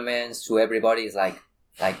tournaments to everybody. Is like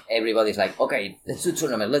everybody's like, okay, let's do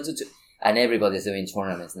tournament, and everybody's doing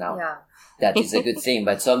tournaments now. Yeah. That is a good thing,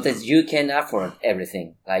 but sometimes you can afford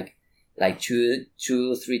everything, like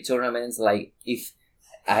 2-3 tournaments. Like if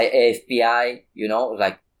AFPI,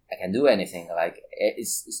 like I can do anything. Like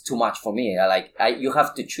it's too much for me. You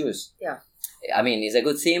have to choose. Yeah. I mean, it's a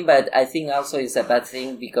good thing, but I think also it's a bad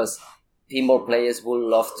thing because pinball players would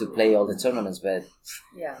love to play all the tournaments, but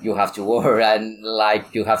you have to work and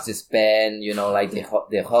like you have to spend, like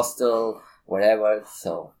the hostel, whatever.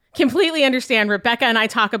 So Completely understand. Rebecca and I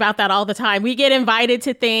talk about that all the time. We get invited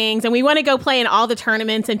to things and we want to go play in all the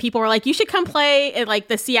tournaments, and people are like, you should come play at like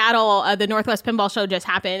the Seattle, the Northwest Pinball Show just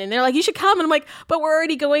happened. And they're like, you should come. And I'm like, but we're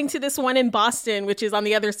already going to this one in Boston, which is on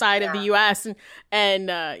the other side of the US. And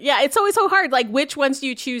it's always so hard. Like, which ones do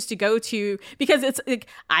you choose to go to? Because it's like,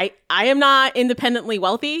 I am not independently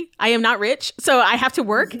wealthy. I am not rich. So I have to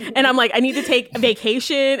work. And I'm like, I need to take a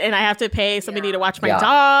vacation and I have to pay somebody to watch my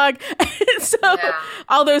dog. So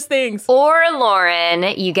all those things. Or, Lauren,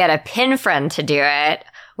 you get a pin friend to do it,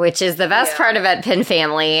 which is the best part about Pin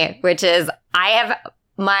Family, which is I have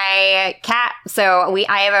my cat. So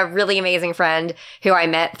I have a really amazing friend who I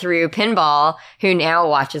met through pinball who now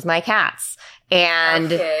watches my cats. And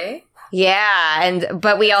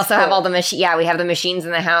but we also have all the we have the machines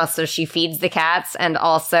in the house, so she feeds the cats and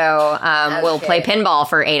also we'll play pinball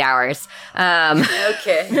for 8 hours.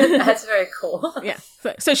 That's very cool. Yeah.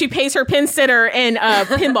 So she pays her pin sitter in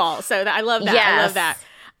pinball. So I love that. Yes. I love that.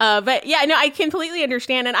 But yeah, no, I completely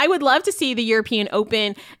understand. And I would love to see the European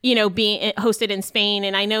Open, being hosted in Spain.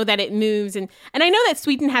 And I know that it moves. And I know that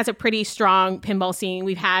Sweden has a pretty strong pinball scene.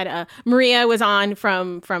 We've had Maria was on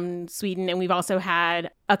from Sweden, and we've also had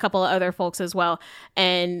a couple of other folks as well.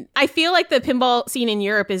 And I feel like the pinball scene in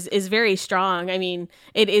Europe is very strong. I mean,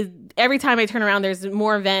 it is, every time I turn around, there's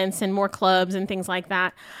more events and more clubs and things like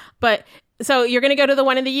that. But so you're going to go to the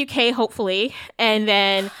one in the UK, hopefully, and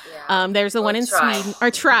then there's the one in Sweden. Or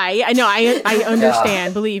try. I know, I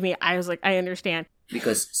understand. Believe me, I was like, I understand.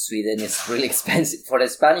 Because Sweden is really expensive for the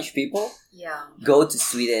Spanish people. Yeah. Go to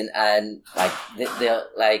Sweden and they're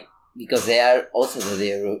like, because they are also the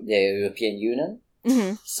European Union.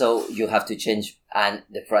 Mm-hmm. So you have to change, and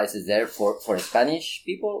the prices there for Spanish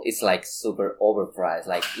people is like super overpriced.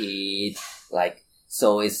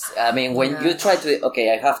 So it's, I mean, when you try to,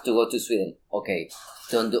 I have to go to Sweden. Okay,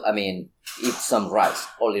 eat some rice,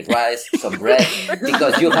 only rice, some bread,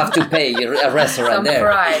 because you have to pay a restaurant some there.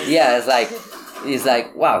 Fries. Yeah, it's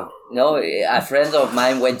like, wow. No, a friend of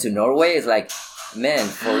mine went to Norway. It's like, man,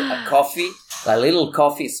 for a coffee, a little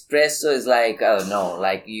coffee espresso is like, oh no,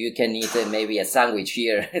 like you can eat maybe a sandwich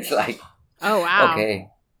here. It's like, Oh, wow. Okay.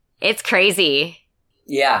 It's crazy.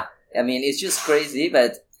 Yeah. I mean, it's just crazy,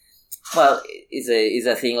 but, well, it's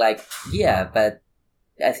a thing like, yeah, but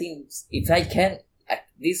I think if I can,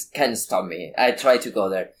 this can stop me. I try to go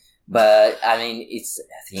there. But, I mean, I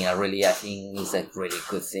think it's a really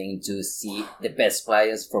good thing to see the best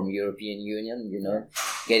players from European Union, you know,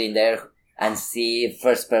 getting there and see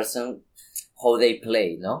first person how they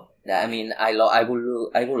play, no? I mean, I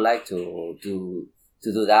would like to do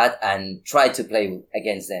that and try to play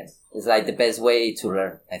against them. It's like the best way to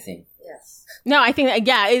learn, I think. Yes. No, I think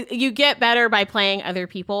that, you get better by playing other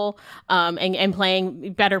people, and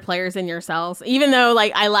playing better players than yourselves. Even though,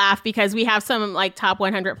 like, I laugh because we have some, like, top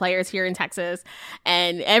 100 players here in Texas,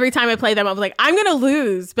 and every time I play them, I was like, I'm gonna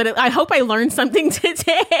lose, but I hope I learned something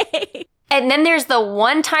today. And then there's the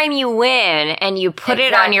one time you win and you put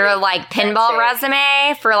it on your, like, pinball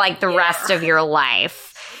resume for, like, the rest of your life.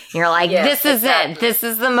 You're like, this is it. This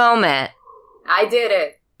is the moment. I did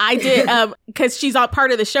it. I did, because she's all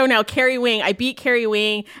part of the show now. Carrie Wing, I beat Carrie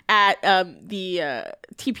Wing at the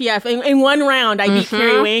TPF in one round. I beat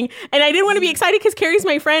Carrie Wing, and I didn't want to be excited because Carrie's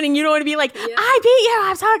my friend, and you don't want to be like, I beat you.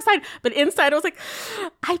 I'm so excited, but inside I was like,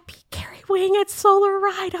 I beat Carrie Wing at Solar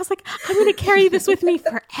Ride. I was like, I'm gonna carry this with me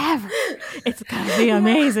forever. It's gonna be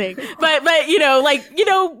amazing. But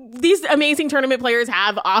these amazing tournament players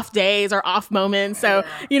have off days or off moments. So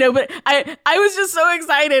but I was just so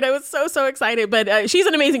excited. I was so excited. But she's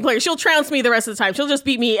an amazing player. She'll trounce me the rest of the time. She'll just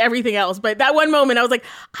beat me everything else. But that one moment, I was like,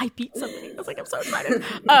 I beat somebody. I was like, I'm so excited.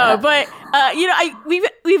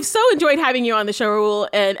 We've so enjoyed having you on the show, Raul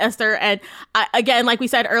and Esther. And again, like we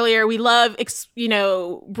said earlier, we love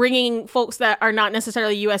bringing folks that are not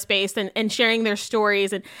necessarily U.S. based and sharing their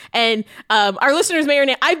stories. And our listeners may or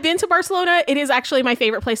not. I've been to Barcelona. It is actually my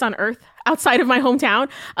favorite place on earth outside of my hometown.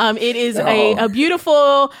 It is a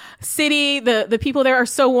beautiful city. The people there are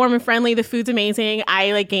so warm and friendly. The food's amazing.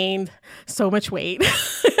 I gained so much weight.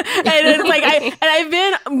 And it's like I've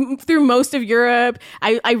been through most of Europe.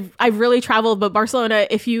 I've really traveled, but Barcelona,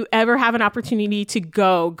 if you ever have an opportunity to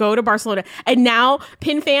go to Barcelona. And now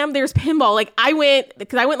PinFam, there's pinball. Like I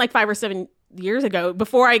went like 5 or 7 years ago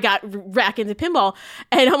before I got back into pinball,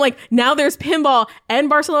 and I'm like, now there's pinball and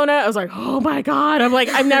Barcelona. I was like, oh my god, I'm like,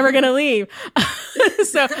 I'm never gonna leave.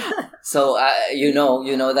 so you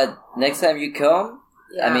know that next time you come,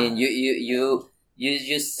 I mean, you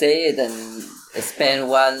just say it and spend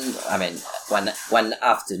one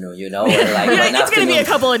afternoon, or like it's gonna be a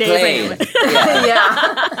couple of days playing. anyway.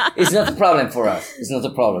 It's not a problem for us. It's not a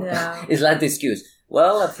problem. It's like the excuse.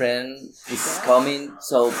 Well, a friend is coming,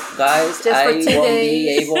 so guys, I won't be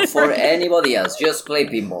able for anybody else. Just play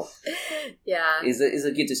pinball. Yeah. It's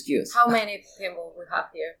a good excuse. How many pinball we have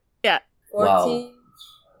here? Yeah. 40? Wow.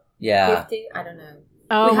 Yeah. 50? I don't know.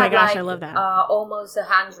 Oh my gosh, I love that. Almost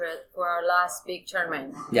 100 for our last big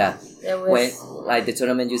tournament. Yeah. When like the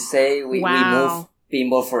tournament you say, we move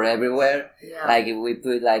pinball for everywhere. Yeah. Like we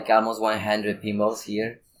put like almost 100 pinballs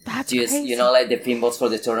here. That's just crazy. Like the pinballs for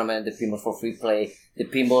the tournament, the pinballs for free play, the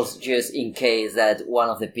pinballs just in case that one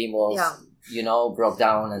of the pinballs broke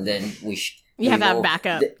down, and then you have that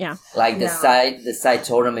backup. The side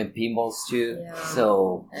tournament pinballs too. Yeah.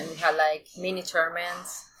 So and we had like mini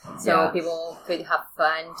tournaments, so people could have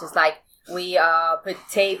fun. Just like we put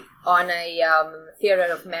tape on a Theater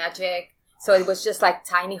of Magic. So it was just like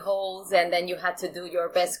tiny holes, and then you had to do your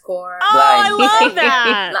best score. Oh, blind. I love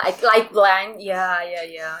that! like blind,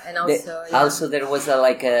 yeah. And also there was a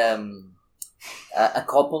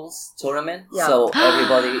couples tournament, so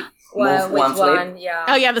everybody moved one flip.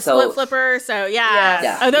 Oh yeah, the split flipper. So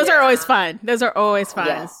oh, those are always fun. Those are always fun.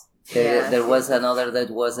 Yes. There was another that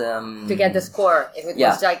was to get the score. If it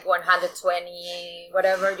was like 120,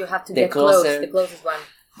 whatever, you have to get the closest one.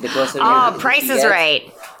 Price is Right.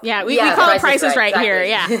 Yeah, we call it Price is Right here.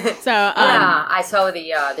 Yeah. So I saw the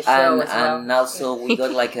show as well. And also we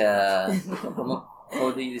got like a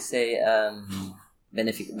how do you say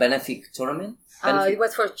benefit tournament? It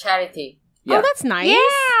was for charity. Yeah. Oh, that's nice.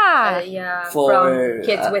 Yeah. From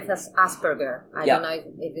kids with Asperger. I don't know if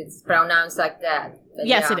it's pronounced like that. But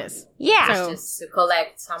yes, it is. Yeah. So, just to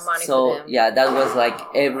collect some money for them. Yeah, that was like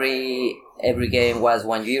every game was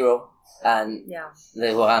 €1. And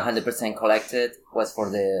the 100% collected was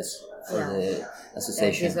for the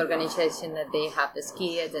association. This organization that they have these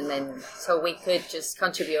kids, and then so we could just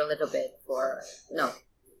contribute a little bit for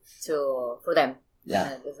them.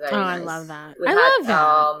 Yeah, it was very nice. I love that. We had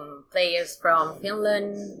players from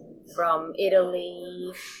Finland, from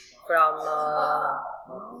Italy, from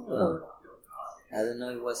I don't know.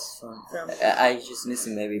 It was from. I just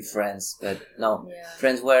listened maybe France, but no, Yeah.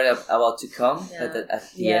 France were about to come, Yeah. but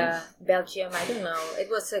at the end, Belgium. I don't know. It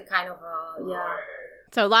was a kind of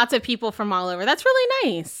So lots of people from all over. That's really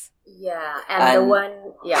nice. and the one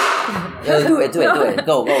No, do it.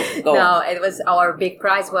 Go. No, it was our big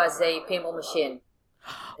prize was a pinball machine.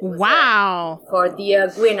 Wow. For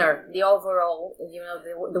the winner, the overall,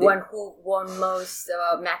 the one who won most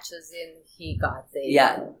matches in, he got the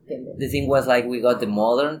pinball. The thing was like we got the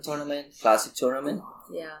modern tournament, classic tournament,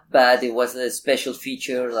 but it was a special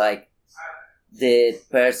feature like the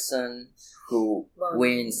person who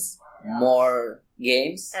wins more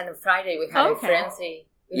games. And on Friday we had a frenzy.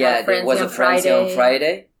 There was a frenzy on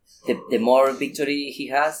Friday. The more victory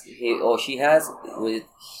he or she has,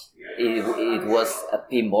 it was a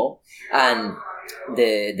pinball, and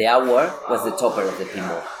the award was the topper of the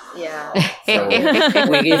pinball. Yeah. So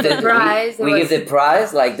we give the prize. We give the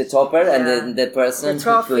prize like the topper, and then the person the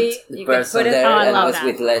trophy. The person there I love was that.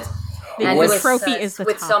 with LED. And the trophy is the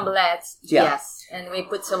with top. some LEDs. Yeah. Yes, and we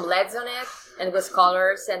put some LEDs on it, and it was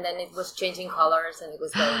colors, and then it was changing colors, and it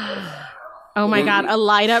was very good. Oh my God, a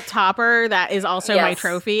light up topper that is also my Yes.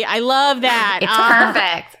 trophy. I love that. It's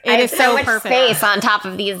perfect. It I is have so much perfect. space on top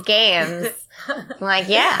of these games. Like,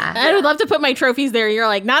 yeah. I would love to put my trophies there. You're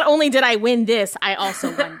like, not only did I win this, I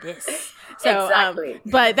also won this. So, Exactly.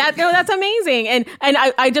 But that's amazing. And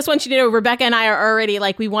I just want you to know, Rebecca and I are already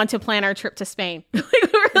like, we want to plan our trip to Spain.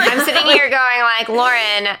 I'm sitting here going like,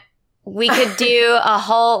 Lauren, we could do a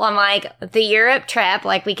whole, I'm like, the Europe trip.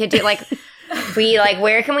 Like, we could do like,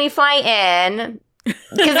 where can we fly in? Because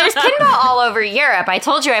there's pinball all over Europe. I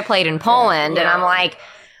told you I played in Poland, and I'm like,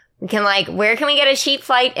 we can where can we get a cheap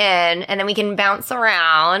flight in? And then we can bounce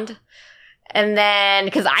around. And then,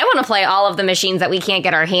 because I want to play all of the machines that we can't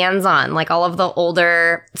get our hands on, like all of the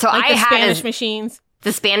older. So like I the had Spanish machines.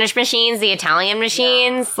 the Spanish machines, the Italian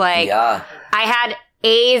machines. Like, Yeah. I had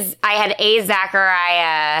A.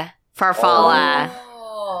 Zachariah Farfalla.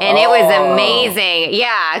 Oh. And it was amazing.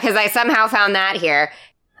 Yeah, because I somehow found that here.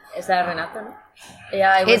 Is that Renato?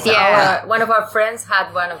 Yeah, it was It's- one of our friends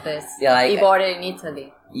had one of this. Yeah, like- he bought it in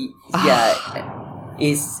Italy.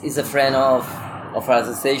 He's a friend of our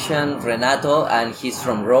association, Renato, and he's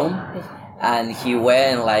from Rome, and he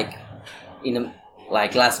went last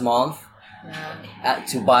month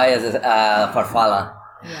to buy a Farfalla.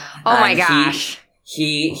 Oh my And gosh.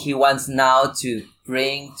 He wants now to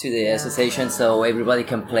bring to the association so everybody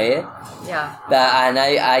can play it. Yeah. And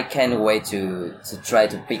I can't wait to try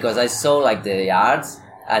to, because I saw like the arts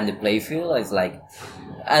and the playfield. It's like,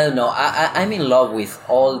 I don't know. I'm in love with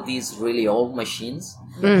all these really old machines.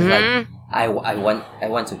 Like, I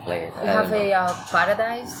want to play it. We have a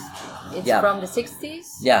Paradise. It's from the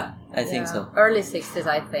 60s. Yeah, I think so. Early 60s,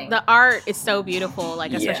 I think. The art is so beautiful,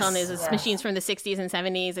 like especially on Yes. these machines from the 60s and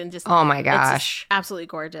 70s, and just Oh my it's just gosh. absolutely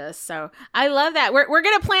gorgeous. So I love that. We're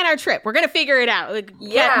gonna plan our trip. We're gonna figure it out. Like,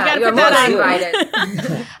 Yeah, we gotta you're put that more on. than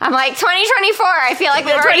invited. I'm like, 2024. I feel like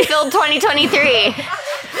we've already filled 2023.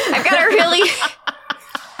 I've got to really.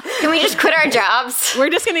 Can we just quit our jobs? We're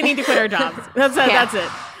just gonna need to quit our jobs. That's it.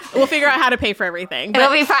 We'll figure out how to pay for everything.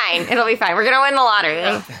 It'll be fine. It'll be fine. We're going to win the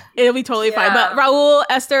lottery. It'll be totally fine. But Raul,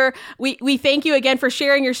 Esther, we thank you again for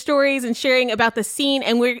sharing your stories and sharing about the scene.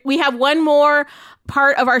 And we have one more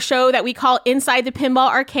part of our show that we call Inside the Pinball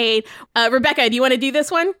Arcade. Rebecca, do you want to do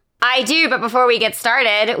this one? I do, but before we get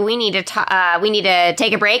started, we need to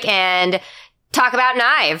take a break and talk about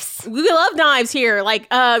knives. We love knives here. Like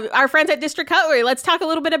our friends at District Cutlery. Let's talk a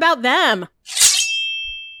little bit about them.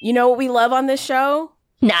 You know what we love on this show?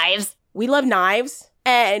 Knives. We love knives.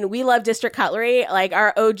 And we love District Cutlery, like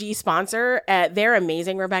our OG sponsor. They're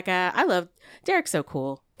amazing, Rebecca. Derek's so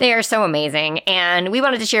cool. They are so amazing. And we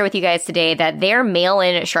wanted to share with you guys today that their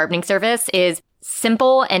mail-in sharpening service is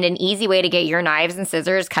simple and an easy way to get your knives and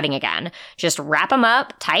scissors cutting again. Just wrap them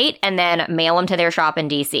up tight and then mail them to their shop in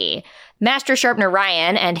DC. Master Sharpener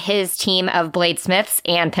Ryan and his team of bladesmiths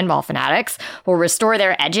and pinball fanatics will restore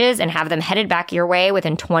their edges and have them headed back your way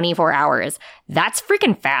within 24 hours. That's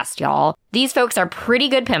freaking fast, y'all. These folks are pretty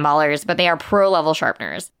good pinballers, but they are pro-level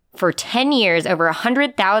sharpeners. For 10 years, over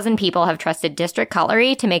 100,000 people have trusted District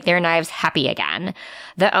Cutlery to make their knives happy again.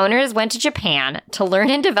 The owners went to Japan to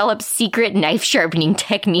learn and develop secret knife sharpening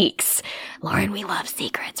techniques. Lauren, we love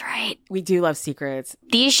secrets, right? We do love secrets.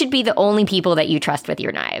 These should be the only people that you trust with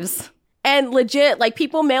your knives. And legit, like,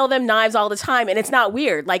 people mail them knives all the time, and it's not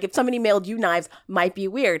weird. Like, if somebody mailed you knives, might be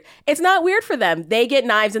weird. It's not weird for them. They get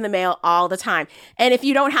knives in the mail all the time. And if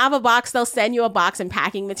you don't have a box, they'll send you a box and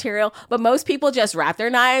packing material. But most people just wrap their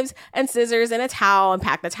knives and scissors in a towel and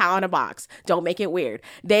pack the towel in a box. Don't make it weird.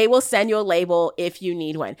 They will send you a label if you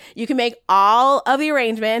need one. You can make all of the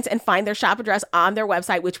arrangements and find their shop address on their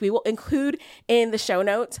website, which we will include in the show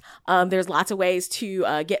notes. There's lots of ways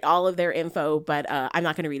to get all of their info, but I'm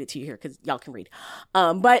not going to read it to you here because y'all can read.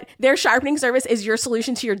 But their sharpening service is your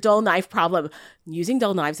solution to your dull knife problem. Using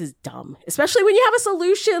dull knives is dumb, especially when you have a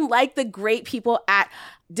solution like the great people at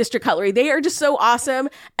District Cutlery. They are just so awesome,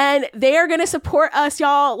 and they are going to support us,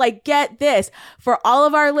 y'all. Like, get this. For all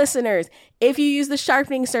of our listeners, if you use the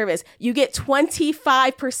sharpening service, you get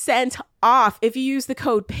 25% off if you use the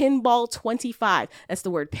code PINBALL25. That's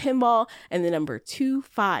the word pinball and the number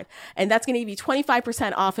 25. And that's going to give you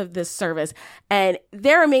 25% off of this service. And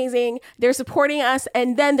they're amazing. They're supporting us,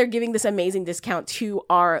 and then they're giving this amazing discount to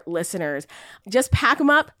our listeners. Just pack them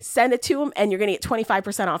up, send it to them, and you're going to get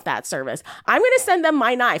 25% off that service. I'm going to send them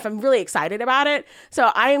my knife. I'm really excited about it.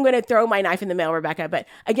 So I am going to throw my knife in the mail, Rebecca. But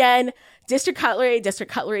again, District Cutlery,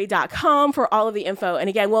 districtcutlery.com for all of the info. And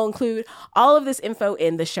again, we'll include all of this info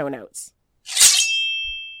in the show notes.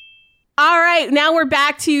 All right, now we're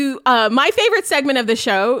back to my favorite segment of the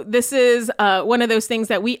show. This is one of those things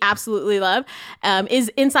that we absolutely love, is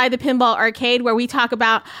Inside the Pinball Arcade, where we talk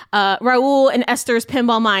about Raul and Esther's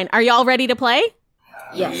Pinball Mine. Are y'all ready to play?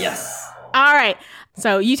 Yes. All right,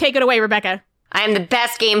 so you take it away, Rebecca. I am the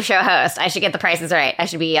best game show host. I should get the prices right. I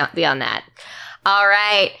should be on that. All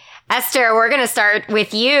right. Esther, we're going to start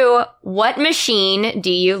with you. What machine do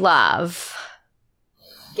you love?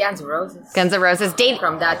 Guns N' Roses. Guns N' Roses.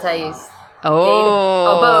 From that taste.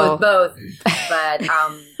 Oh. Both. But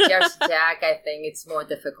Jersey Jack, I think it's more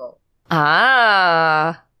difficult.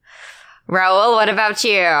 Ah. Raul, what about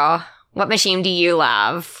you? What machine do you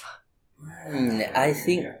love? I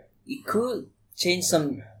think it could change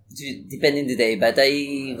some depending the day, but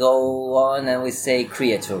I go on and we say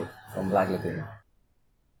Creature from Black Lagoon.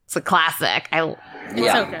 It's a classic.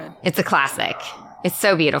 It's so good. It's a classic. It's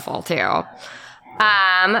so beautiful too.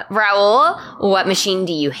 Raul, what machine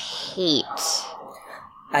do you hate?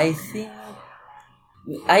 I think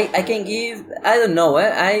I can give, I don't know,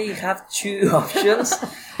 I have two options.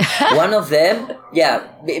 One of them,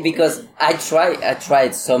 because I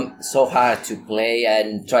tried so hard to play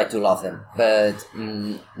and try to love them, but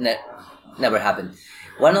never happened.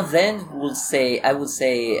 One of them I would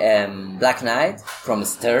say Black Knight from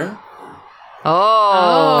Stern.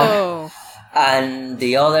 Oh. And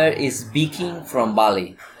the other is Viking from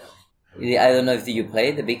Bali. I don't know if you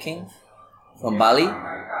play the Viking from Bali.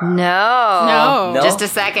 No. No? Just a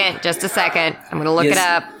second. I'm going to look it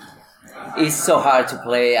up. It's so hard to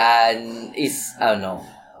play, and it's, I don't know,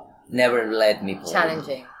 never let me play.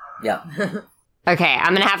 Challenging. Yeah. Okay,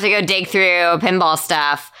 I'm going to have to go dig through pinball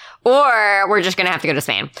stuff, or we're just going to have to go to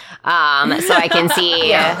Spain, so I can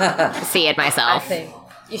see it I myself. think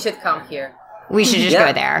you should come here. We should just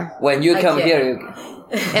go there. When you come Okay. here,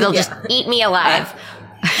 It'll just eat me alive.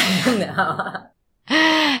 No.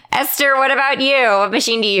 Esther, what about you? What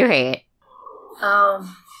machine do you hate?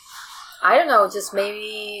 I don't know, just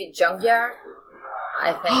maybe Junkyard.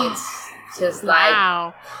 I think it's just like...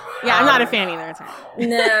 Wow. Yeah, I'm not a fan either. It's all right.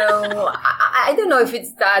 No, I don't know if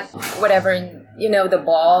it's that, whatever, the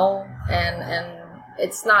ball, and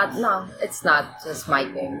it's not just my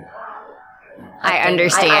thing. I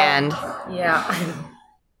understand. Yeah.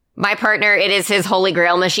 My partner, it is his holy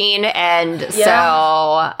grail machine, and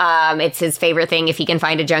so it's his favorite thing if he can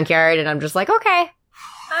find a junkyard, and I'm just like, okay.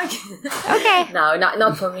 No,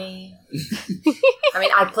 not for me. I mean,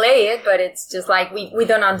 I play it, but it's just like we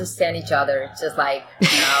don't understand each other. It's just like,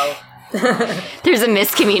 no. There's a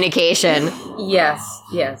miscommunication.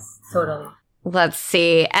 Yes, totally. Let's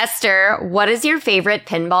see. Esther, what is your favorite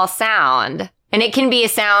pinball sound? And it can be a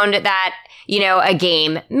sound that, a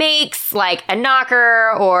game makes, like a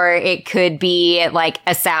knocker, or it could be like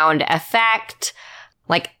a sound effect,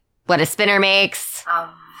 like what a spinner makes. I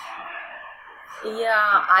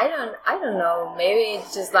don't know. Maybe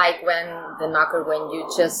it's just like when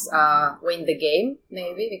you just win the game,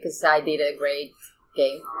 maybe, because I did a great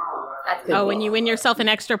game. That could be. When you win yourself an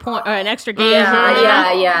extra point or an extra game.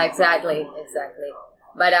 Yeah, exactly.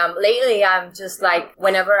 But lately I'm just like,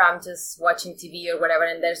 whenever I'm just watching TV or whatever,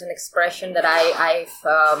 and there's an expression that I've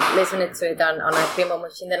listened to it on a pinball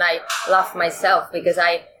machine, then I laugh myself because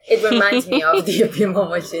it reminds me of the pinball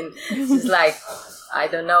machine. It's just like, I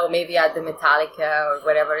don't know, maybe at the Metallica or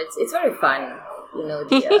whatever. It's very fun, the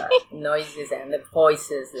noises and the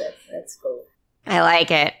voices. That's cool. I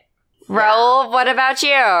like it. Raul, what about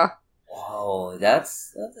you? Wow,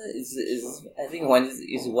 that's I think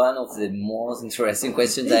is one of the most interesting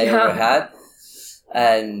questions I ever had,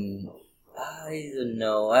 and I don't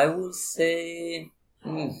know. I would say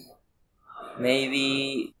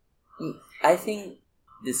maybe I think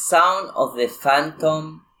the sound of the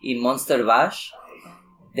Phantom in Monster Bash.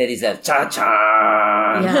 There is a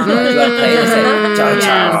cha-cha. Yeah. You are playing, it's like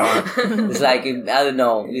cha-cha. It's like, I don't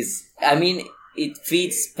know. It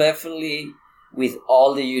fits perfectly with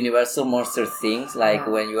all the Universal Monster things. Like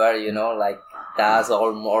when you are, like that's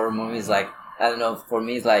all horror movies. Like, I don't know. For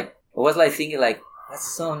me, it's like, I was like thinking like, what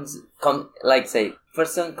songs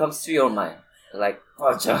first song comes to your mind? Like,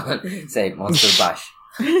 say Monster Bash.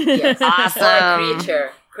 Yes. Awesome.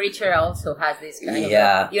 Or Creature also has this kind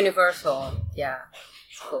of universal. Yeah.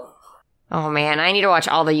 Cool. Oh man, I need to watch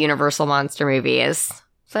all the Universal Monster movies.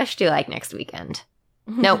 So I should do like next weekend.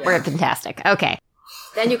 Nope, we're fantastic. Okay.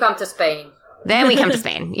 Then you come to Spain. Then we come to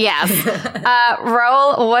Spain. Yes.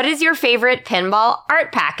 Raul, what is your favorite pinball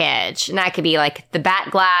art package? And that could be like the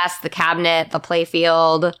bat glass, the cabinet, the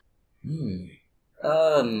playfield.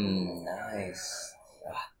 Nice.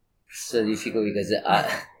 So difficult because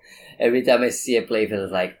every time I see a playfield,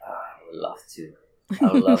 it's like, I would love to. I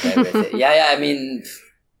would love everything. I mean,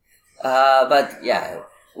 but yeah,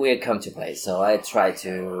 we come to play. So I try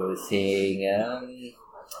to think,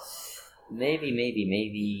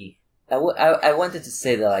 maybe. I wanted to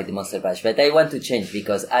say that like the Monster Bash, but I want to change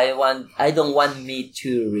because I don't want me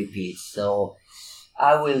to repeat. So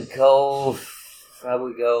I will go. I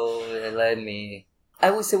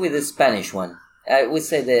would say with the Spanish one. I would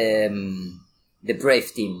say the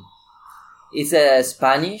Brave Team. It's a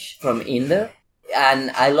Spanish from Inder.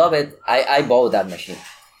 And I love it. I bought that machine.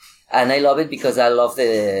 And I love it because I love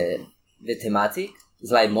the thematic.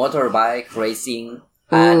 It's like motorbike racing.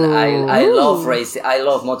 And I love racing. I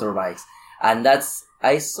love motorbikes. And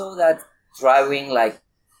I saw that driving like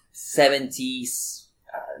 70s,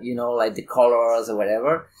 like the colors or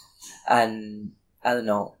whatever. And I don't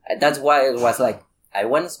know. That's why it was like, I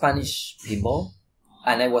want Spanish pinball.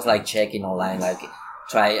 And I was like checking online, like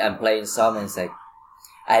try and playing some and it's like,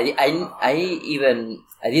 I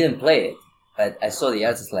didn't play it, but I saw the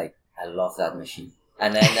artist like, I love that machine.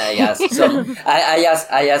 And then I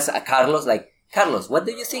asked Carlos, like, Carlos, what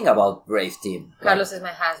do you think about Brave Team? Carlos is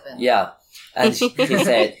my husband. Yeah. And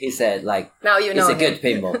he said, like, now you know it's a good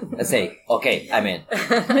pinball. I say, okay, I'm in.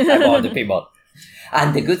 I bought the pinball.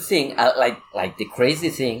 And the good thing, like the crazy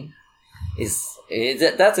thing is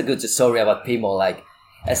that's a good story about pinball. Like,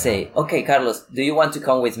 I say, okay, Carlos, do you want to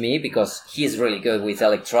come with me? Because he's really good with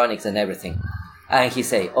electronics and everything. And he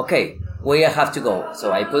say, okay, we have to go.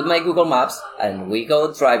 So I put my Google Maps and we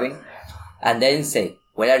go driving and then say,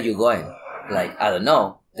 where are you going? Like, I don't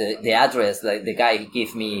know. The address, like the guy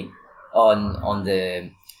gave me on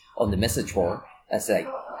the message board. I say,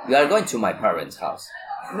 you are going to my parents' house.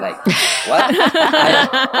 Like, what?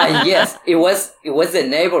 And yes, it was the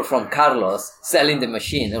neighbor from Carlos selling the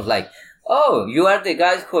machine. It was like, oh, you are the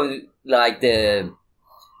guy who, like, the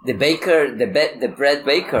baker, the bread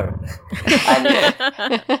baker. And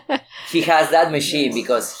he has that machine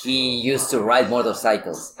because he used to ride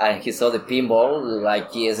motorcycles. And he saw the pinball,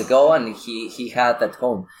 like, years ago, and he had at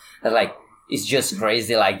home. And, like, it's just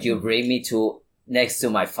crazy. Like, you bring me next to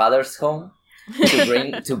my father's home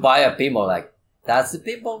to buy a pinball. Like, that's the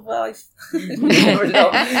pinball life. You never know.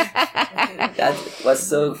 That was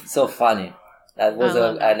so funny. That was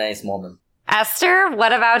a nice moment. Esther,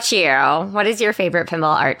 what about you? What is your favorite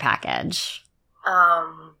pinball art package?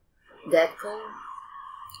 Deadpool.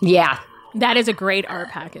 Yeah. That is a great art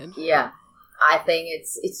package. Yeah. I think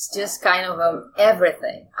it's just kind of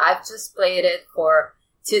everything. I've just played it for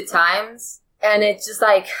 2 times and it's just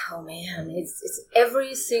like, oh man, it's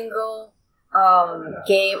every single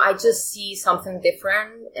game. I just see something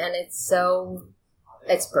different and it's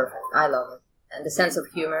perfect. I love it. And the sense of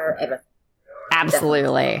humor, everything.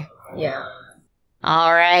 Absolutely. Definitely. Yeah.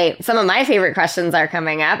 All right. Some of my favorite questions are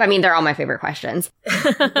coming up. I mean, they're all my favorite questions.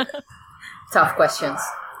 Tough questions.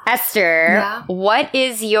 Esther, What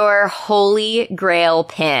is your holy grail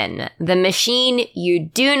pin? The machine you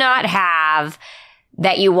do not have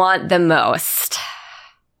that you want the most?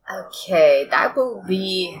 Okay, that will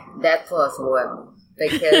be Deadpool as well.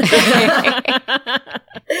 Because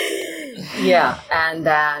yeah, and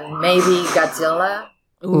then maybe Godzilla.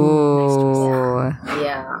 Ooh.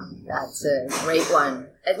 Yeah, that's a great one.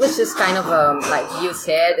 It was just kind of like you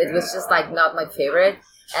said, it was just like not my favorite.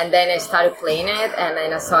 And then I started playing it, and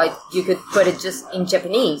then I saw you could put it just in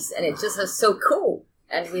Japanese, and it just was so cool.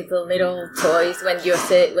 and with the little toys when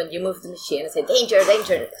you move the machine and say danger,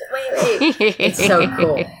 danger, wait. It's so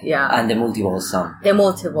cool. Yeah. And the multi-ball song. The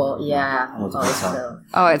multi-ball, yeah. Multi-ball song. So,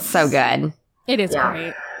 Oh, it's so good. It is Yeah.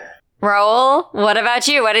 great. Raul, what about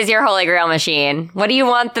you? What is your Holy Grail machine? What do you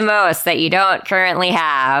want the most that you don't currently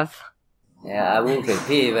have? Yeah, I will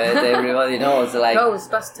repeat, but everybody knows. Like,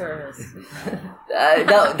 Ghostbusters.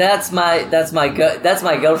 no, that's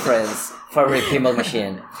my girlfriend's favorite pinball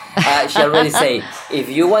machine. She already say, if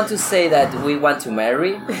you want to say that we want to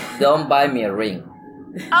marry, don't buy me a ring.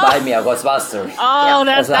 Buy me a Ghostbusters. Oh,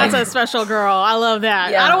 that's That's like- a special girl. I love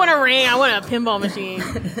that. Yeah. I don't want a ring. I want a pinball machine.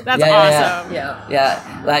 That's Yeah, yeah, awesome. Yeah.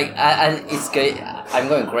 Yeah, like, and it's great. I'm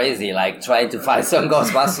going crazy, like, trying to find some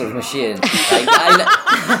Ghostbusters machine.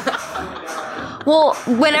 Like, Well,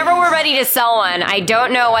 whenever we're ready to sell one, I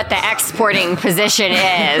don't know what the exporting position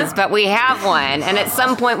is, but we have one, and at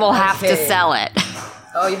some point we'll have to Okay. sell it.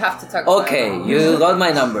 Oh, you have to talk about okay, it. you got my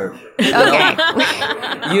number. Okay.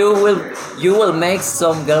 You will make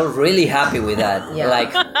some girl really happy with that. Yeah.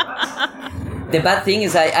 Like, the bad thing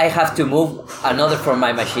is I have to move another from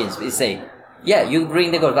my machines. We say, yeah, you bring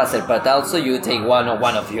the Ghostbuster, but also you take one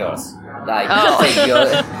of yours. Like, take your,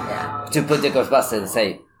 to put the Ghostbuster and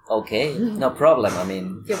say, okay, no problem. I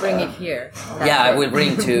mean, You bring it here. That's yeah, I it. will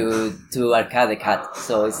bring to Arcade Cat.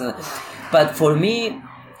 So it's not, but for me,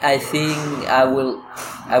 I think I will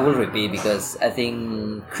repeat, because I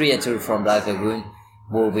think Creature from Black Lagoon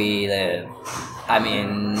will be the. I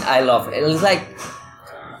mean, I love the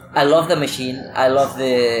machine. I love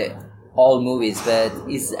the all movies, but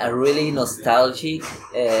it's a really nostalgic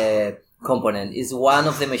component. It's one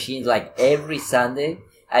of the machines. Like every Sunday,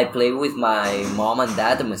 I play with my mom and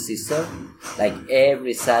dad and my sister. Like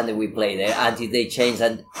every Sunday we play there until they change,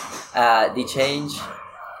 and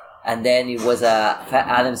and then it was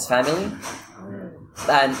Adam's Family,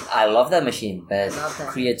 and I love that machine. But Love that.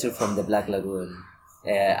 Creature from the Black Lagoon,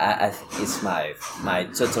 it's my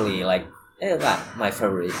totally like my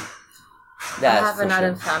favorite. I That's have for an sure.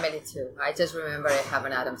 Adams Family too. I just remember I have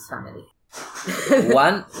an Adams Family.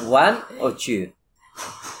 One or two.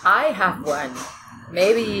 I have one.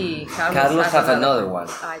 Maybe Carlos has have another one.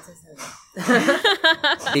 I just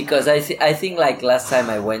have Because I think like last time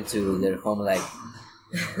I went to their home, like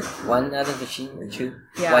one other machine or two.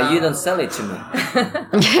 Yeah. Why you don't sell it to me?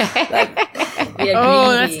 Like We agree.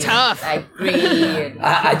 Oh, that's tough. I agree.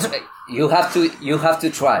 you have to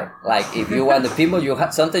try. Like if you want the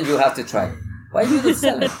pinball, sometimes you have to try. Why you don't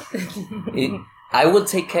sell it? I will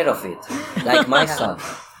take care of it, like my son.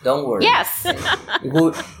 Don't worry. Yes. It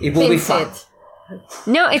will be Fix fun. it.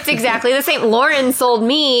 No, it's exactly the same. Lauren sold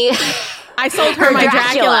me. I sold her my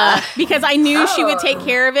Dracula. Dracula because I knew she would Oh. take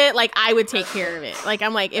care of it. Like I would take care of it. Like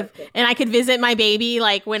I'm like and I could visit my baby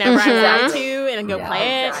like whenever I wanted to and go Yeah.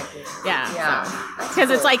 play it. Exactly. Yeah. Yeah. Because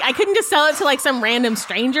it's like I couldn't just sell it to like some random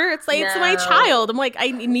stranger. It's like it's my No. child. I'm like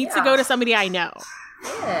it needs to Yeah. go to somebody I know.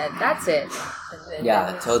 Yeah, that's it.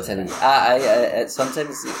 Yeah, totally. I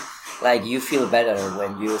sometimes like you feel better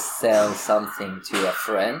when you sell something to a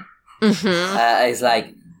friend. It's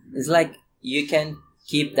like you can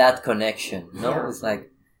keep that connection. No, Yeah. it's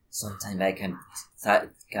like sometimes I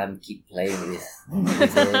can keep playing with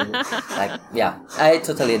it. Like, yeah, I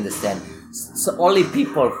totally understand. So only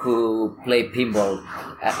people who play pinball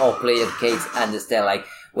or play arcades understand. Like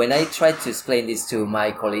when I try to explain this to my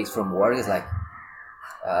colleagues from work, it's like.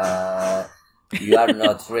 You are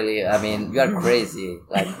not really. I mean, you are crazy.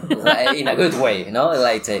 Like in a good way, you know.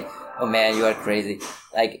 Like say, "Oh man, you are crazy."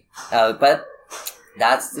 Like, but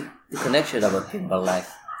that's the connection about pinball life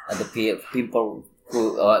and the people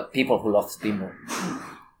who love pinball.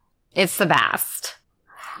 It's the best.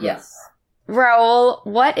 Yes. Raul,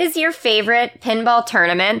 what is your favorite pinball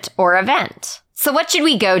tournament or event? So what should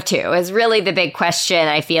we go to is really the big question.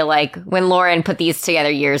 I feel like when Lauren put these together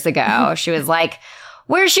years ago, she was like,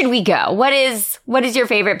 where should we go? What is your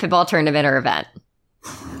favorite pinball tournament or event?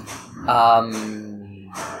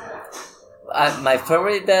 My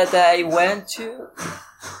favorite that I went to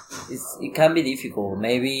it can be difficult.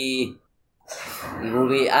 Maybe it will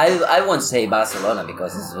be. I won't say Barcelona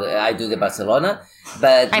because I do the Barcelona,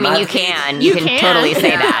 but I mean, you Madrid- can totally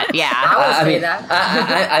say that. Yeah. I would I say mean,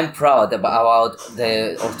 that. I'm proud about our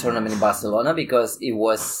tournament in Barcelona because it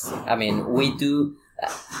was. I mean, we do.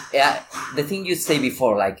 Yeah, the thing you say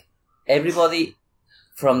before, like everybody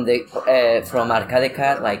from Arcade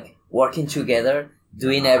Cat, like working together,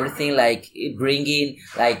 doing everything, like bringing,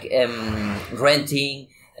 like renting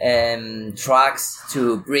trucks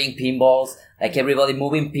to bring pinballs, like everybody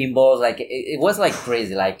moving pinballs, like it was like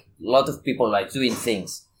crazy, like a lot of people like doing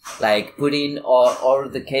things. like putting all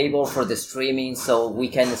the cable for the streaming so we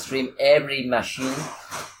can stream every machine,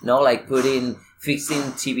 like fixing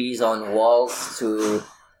TVs on walls so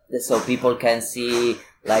people can see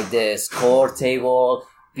like the score table,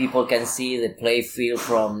 people can see the play field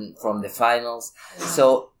from the finals.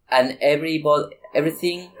 So, and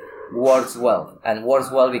everything works well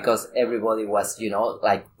because everybody was,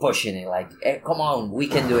 like pushing it, like, hey, come on, we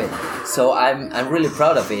can do it. So I'm really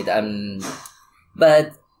proud of it.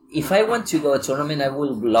 But if I want to go to a tournament, I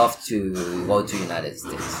would love to go to United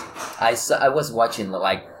States. I was watching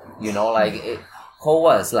how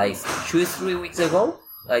was like 2-3 weeks ago,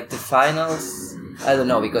 like the finals. I don't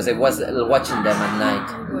know because I was watching them at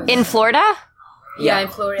night in Florida. Yeah, in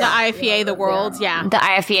Florida. The IFEA, the Worlds, yeah. The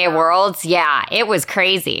IFEA Worlds, yeah. It was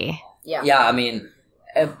crazy. Yeah, I mean,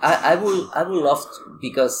 I would love to,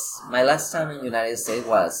 because my last time in the United States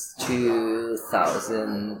was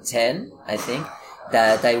 2010, I think,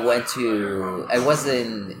 that I was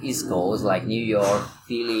in East Coast, like New York,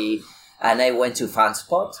 Philly, and I went to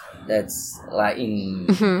FanSpot, that's like in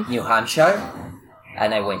New Hampshire.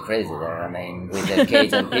 And I went crazy there. I mean, with the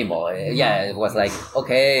arcades and pinball. Yeah, it was like,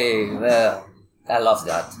 okay, I love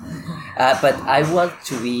that. But I want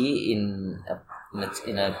to be in a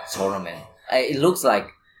tournament. It looks like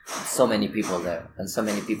so many people there and so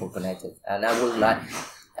many people connected. And I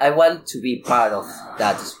want to be part of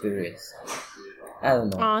that experience. I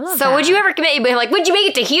don't know. So would you ever commit, would you make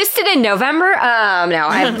it to Houston in November? No.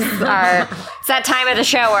 It's that time of the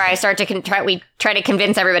show where I start to try to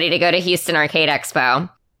convince everybody to go to Houston Arcade Expo.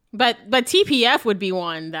 But TPF would be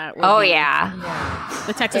one that would yeah.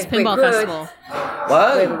 The Texas Pinball Festival.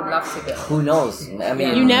 What? We would love to go. Who knows? I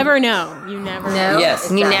mean, you never know. You never know.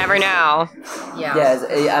 Yes. You never know. Yeah. Yes,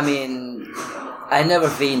 I mean, I never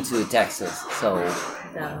been to Texas, so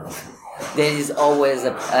No. there is always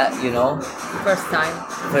First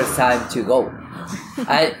time to go.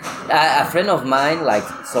 A friend of mine, like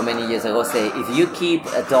so many years ago, say if you keep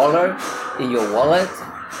 $1 in your wallet,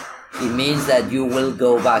 it means that you will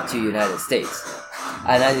go back to United States.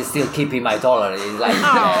 And I'm still keeping my $1. It's like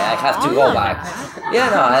I have to go back. Yeah,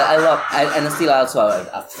 no, I love, and I still also have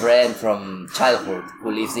a friend from childhood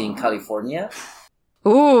who lives in California.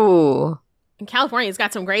 Ooh, And California's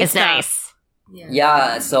got some great it's stuff. nice.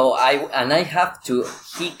 Yeah, so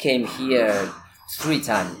he came here 3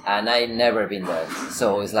 times and I never been there.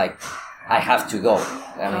 So it's like, I have to go.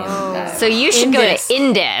 I mean, So you should go to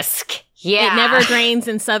Indisc. Yeah. It never drains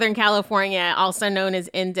in Southern California, also known as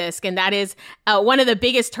Indisc, and that is one of the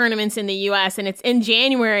biggest tournaments in the U.S. and it's in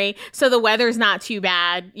January, so the weather's not too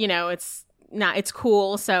bad. It's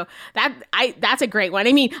cool. So that's a great one.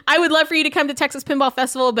 I mean, I would love for you to come to Texas Pinball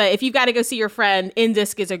Festival, but if you've got to go see your friend,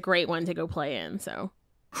 Indisc is a great one to go play in. So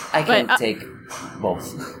I can take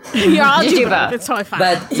both. I'll You do both. It's totally fine.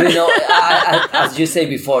 But as you say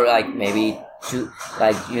before, like maybe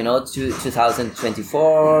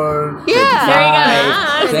 2024. Yeah,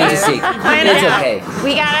 25, there you go. 26. It's okay.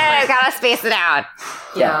 We gotta space it out.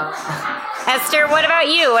 Yeah. Esther, what about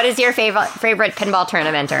you? What is your favorite pinball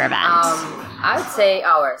tournament or event? I would say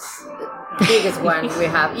ours, the biggest one we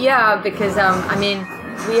have. Yeah, because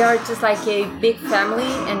we are just like a big family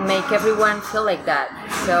and make everyone feel like that.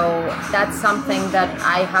 So that's something that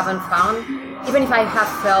I haven't found, even if I have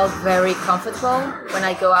felt very comfortable when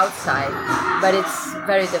I go outside, but it's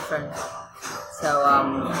very different. So,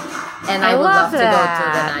 and I would love to go to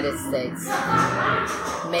the United States.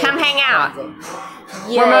 Maybe Come hang out.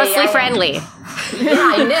 Yeah, We're mostly friendly.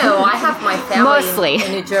 Yeah, I know. I have my family Mostly.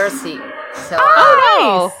 in New Jersey. So,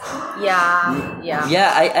 Oh, yeah.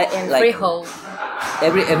 Yeah, I And like Freehold.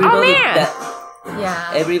 everybody man.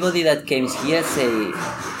 Yeah. everybody that came here say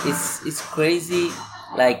it's crazy,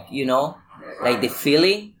 like like the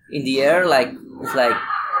feeling in the air, like it's like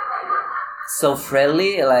so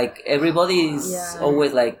friendly, like everybody is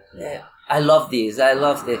always like, I love this, and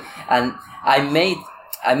I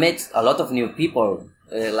met a lot of new people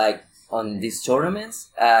like on these tournaments,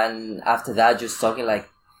 and after that just talking like,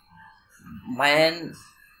 man,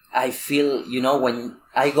 I feel, when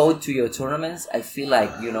I go to your tournaments, I feel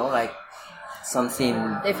like, like something.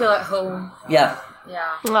 They feel at home. Yeah.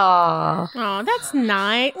 Yeah. Aw. Oh, that's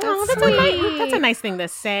nice. That's That's a nice thing to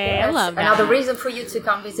say. I love that. Another reason for you to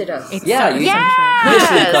come visit us. It's Yeah, so you true.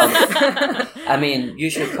 should come. I mean, you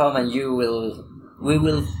should come and we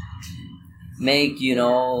will make,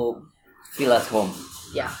 feel at home,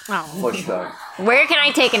 Yeah. Oh. for sure. Where can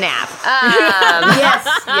I take a nap?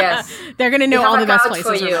 Yes. They're going to know We have all a the best couch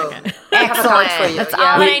places. for you. Rebecca. Excellent. for you, That's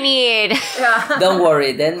yeah. all that I need. Yeah. Don't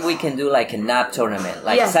worry, then we can do like a nap tournament,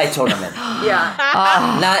 like Yes. side tournament. Yeah.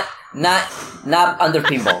 Not under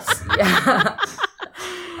pinballs. Yeah.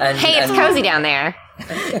 Hey, it's cozy down there.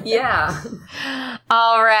 Yeah.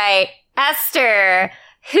 All right. Esther,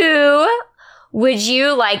 who would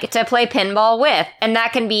you like to play pinball with? And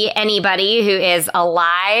that can be anybody who is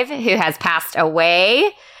alive, who has passed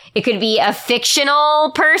away. It could be a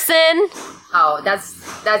fictional person. Oh,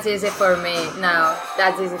 that's easy for me. No,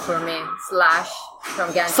 that's easy for me. Slash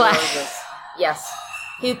from Guns N' Roses. Yes,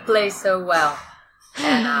 he plays so well,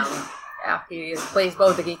 and yeah, he plays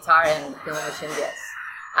both the guitar and the machine. Yes,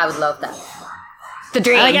 I would love that. The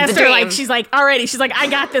dream. I guess the they're dream. like, she's like, already. She's like, I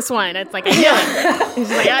got this one. It's like, I know it. She's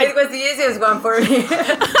like, It was the easiest one for me.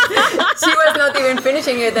 She was not even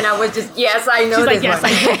finishing it, and I was just, yes, I know she's this like, yes,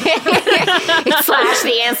 one. I know. Slash.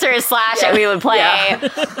 The answer is Slash, and we would play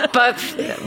both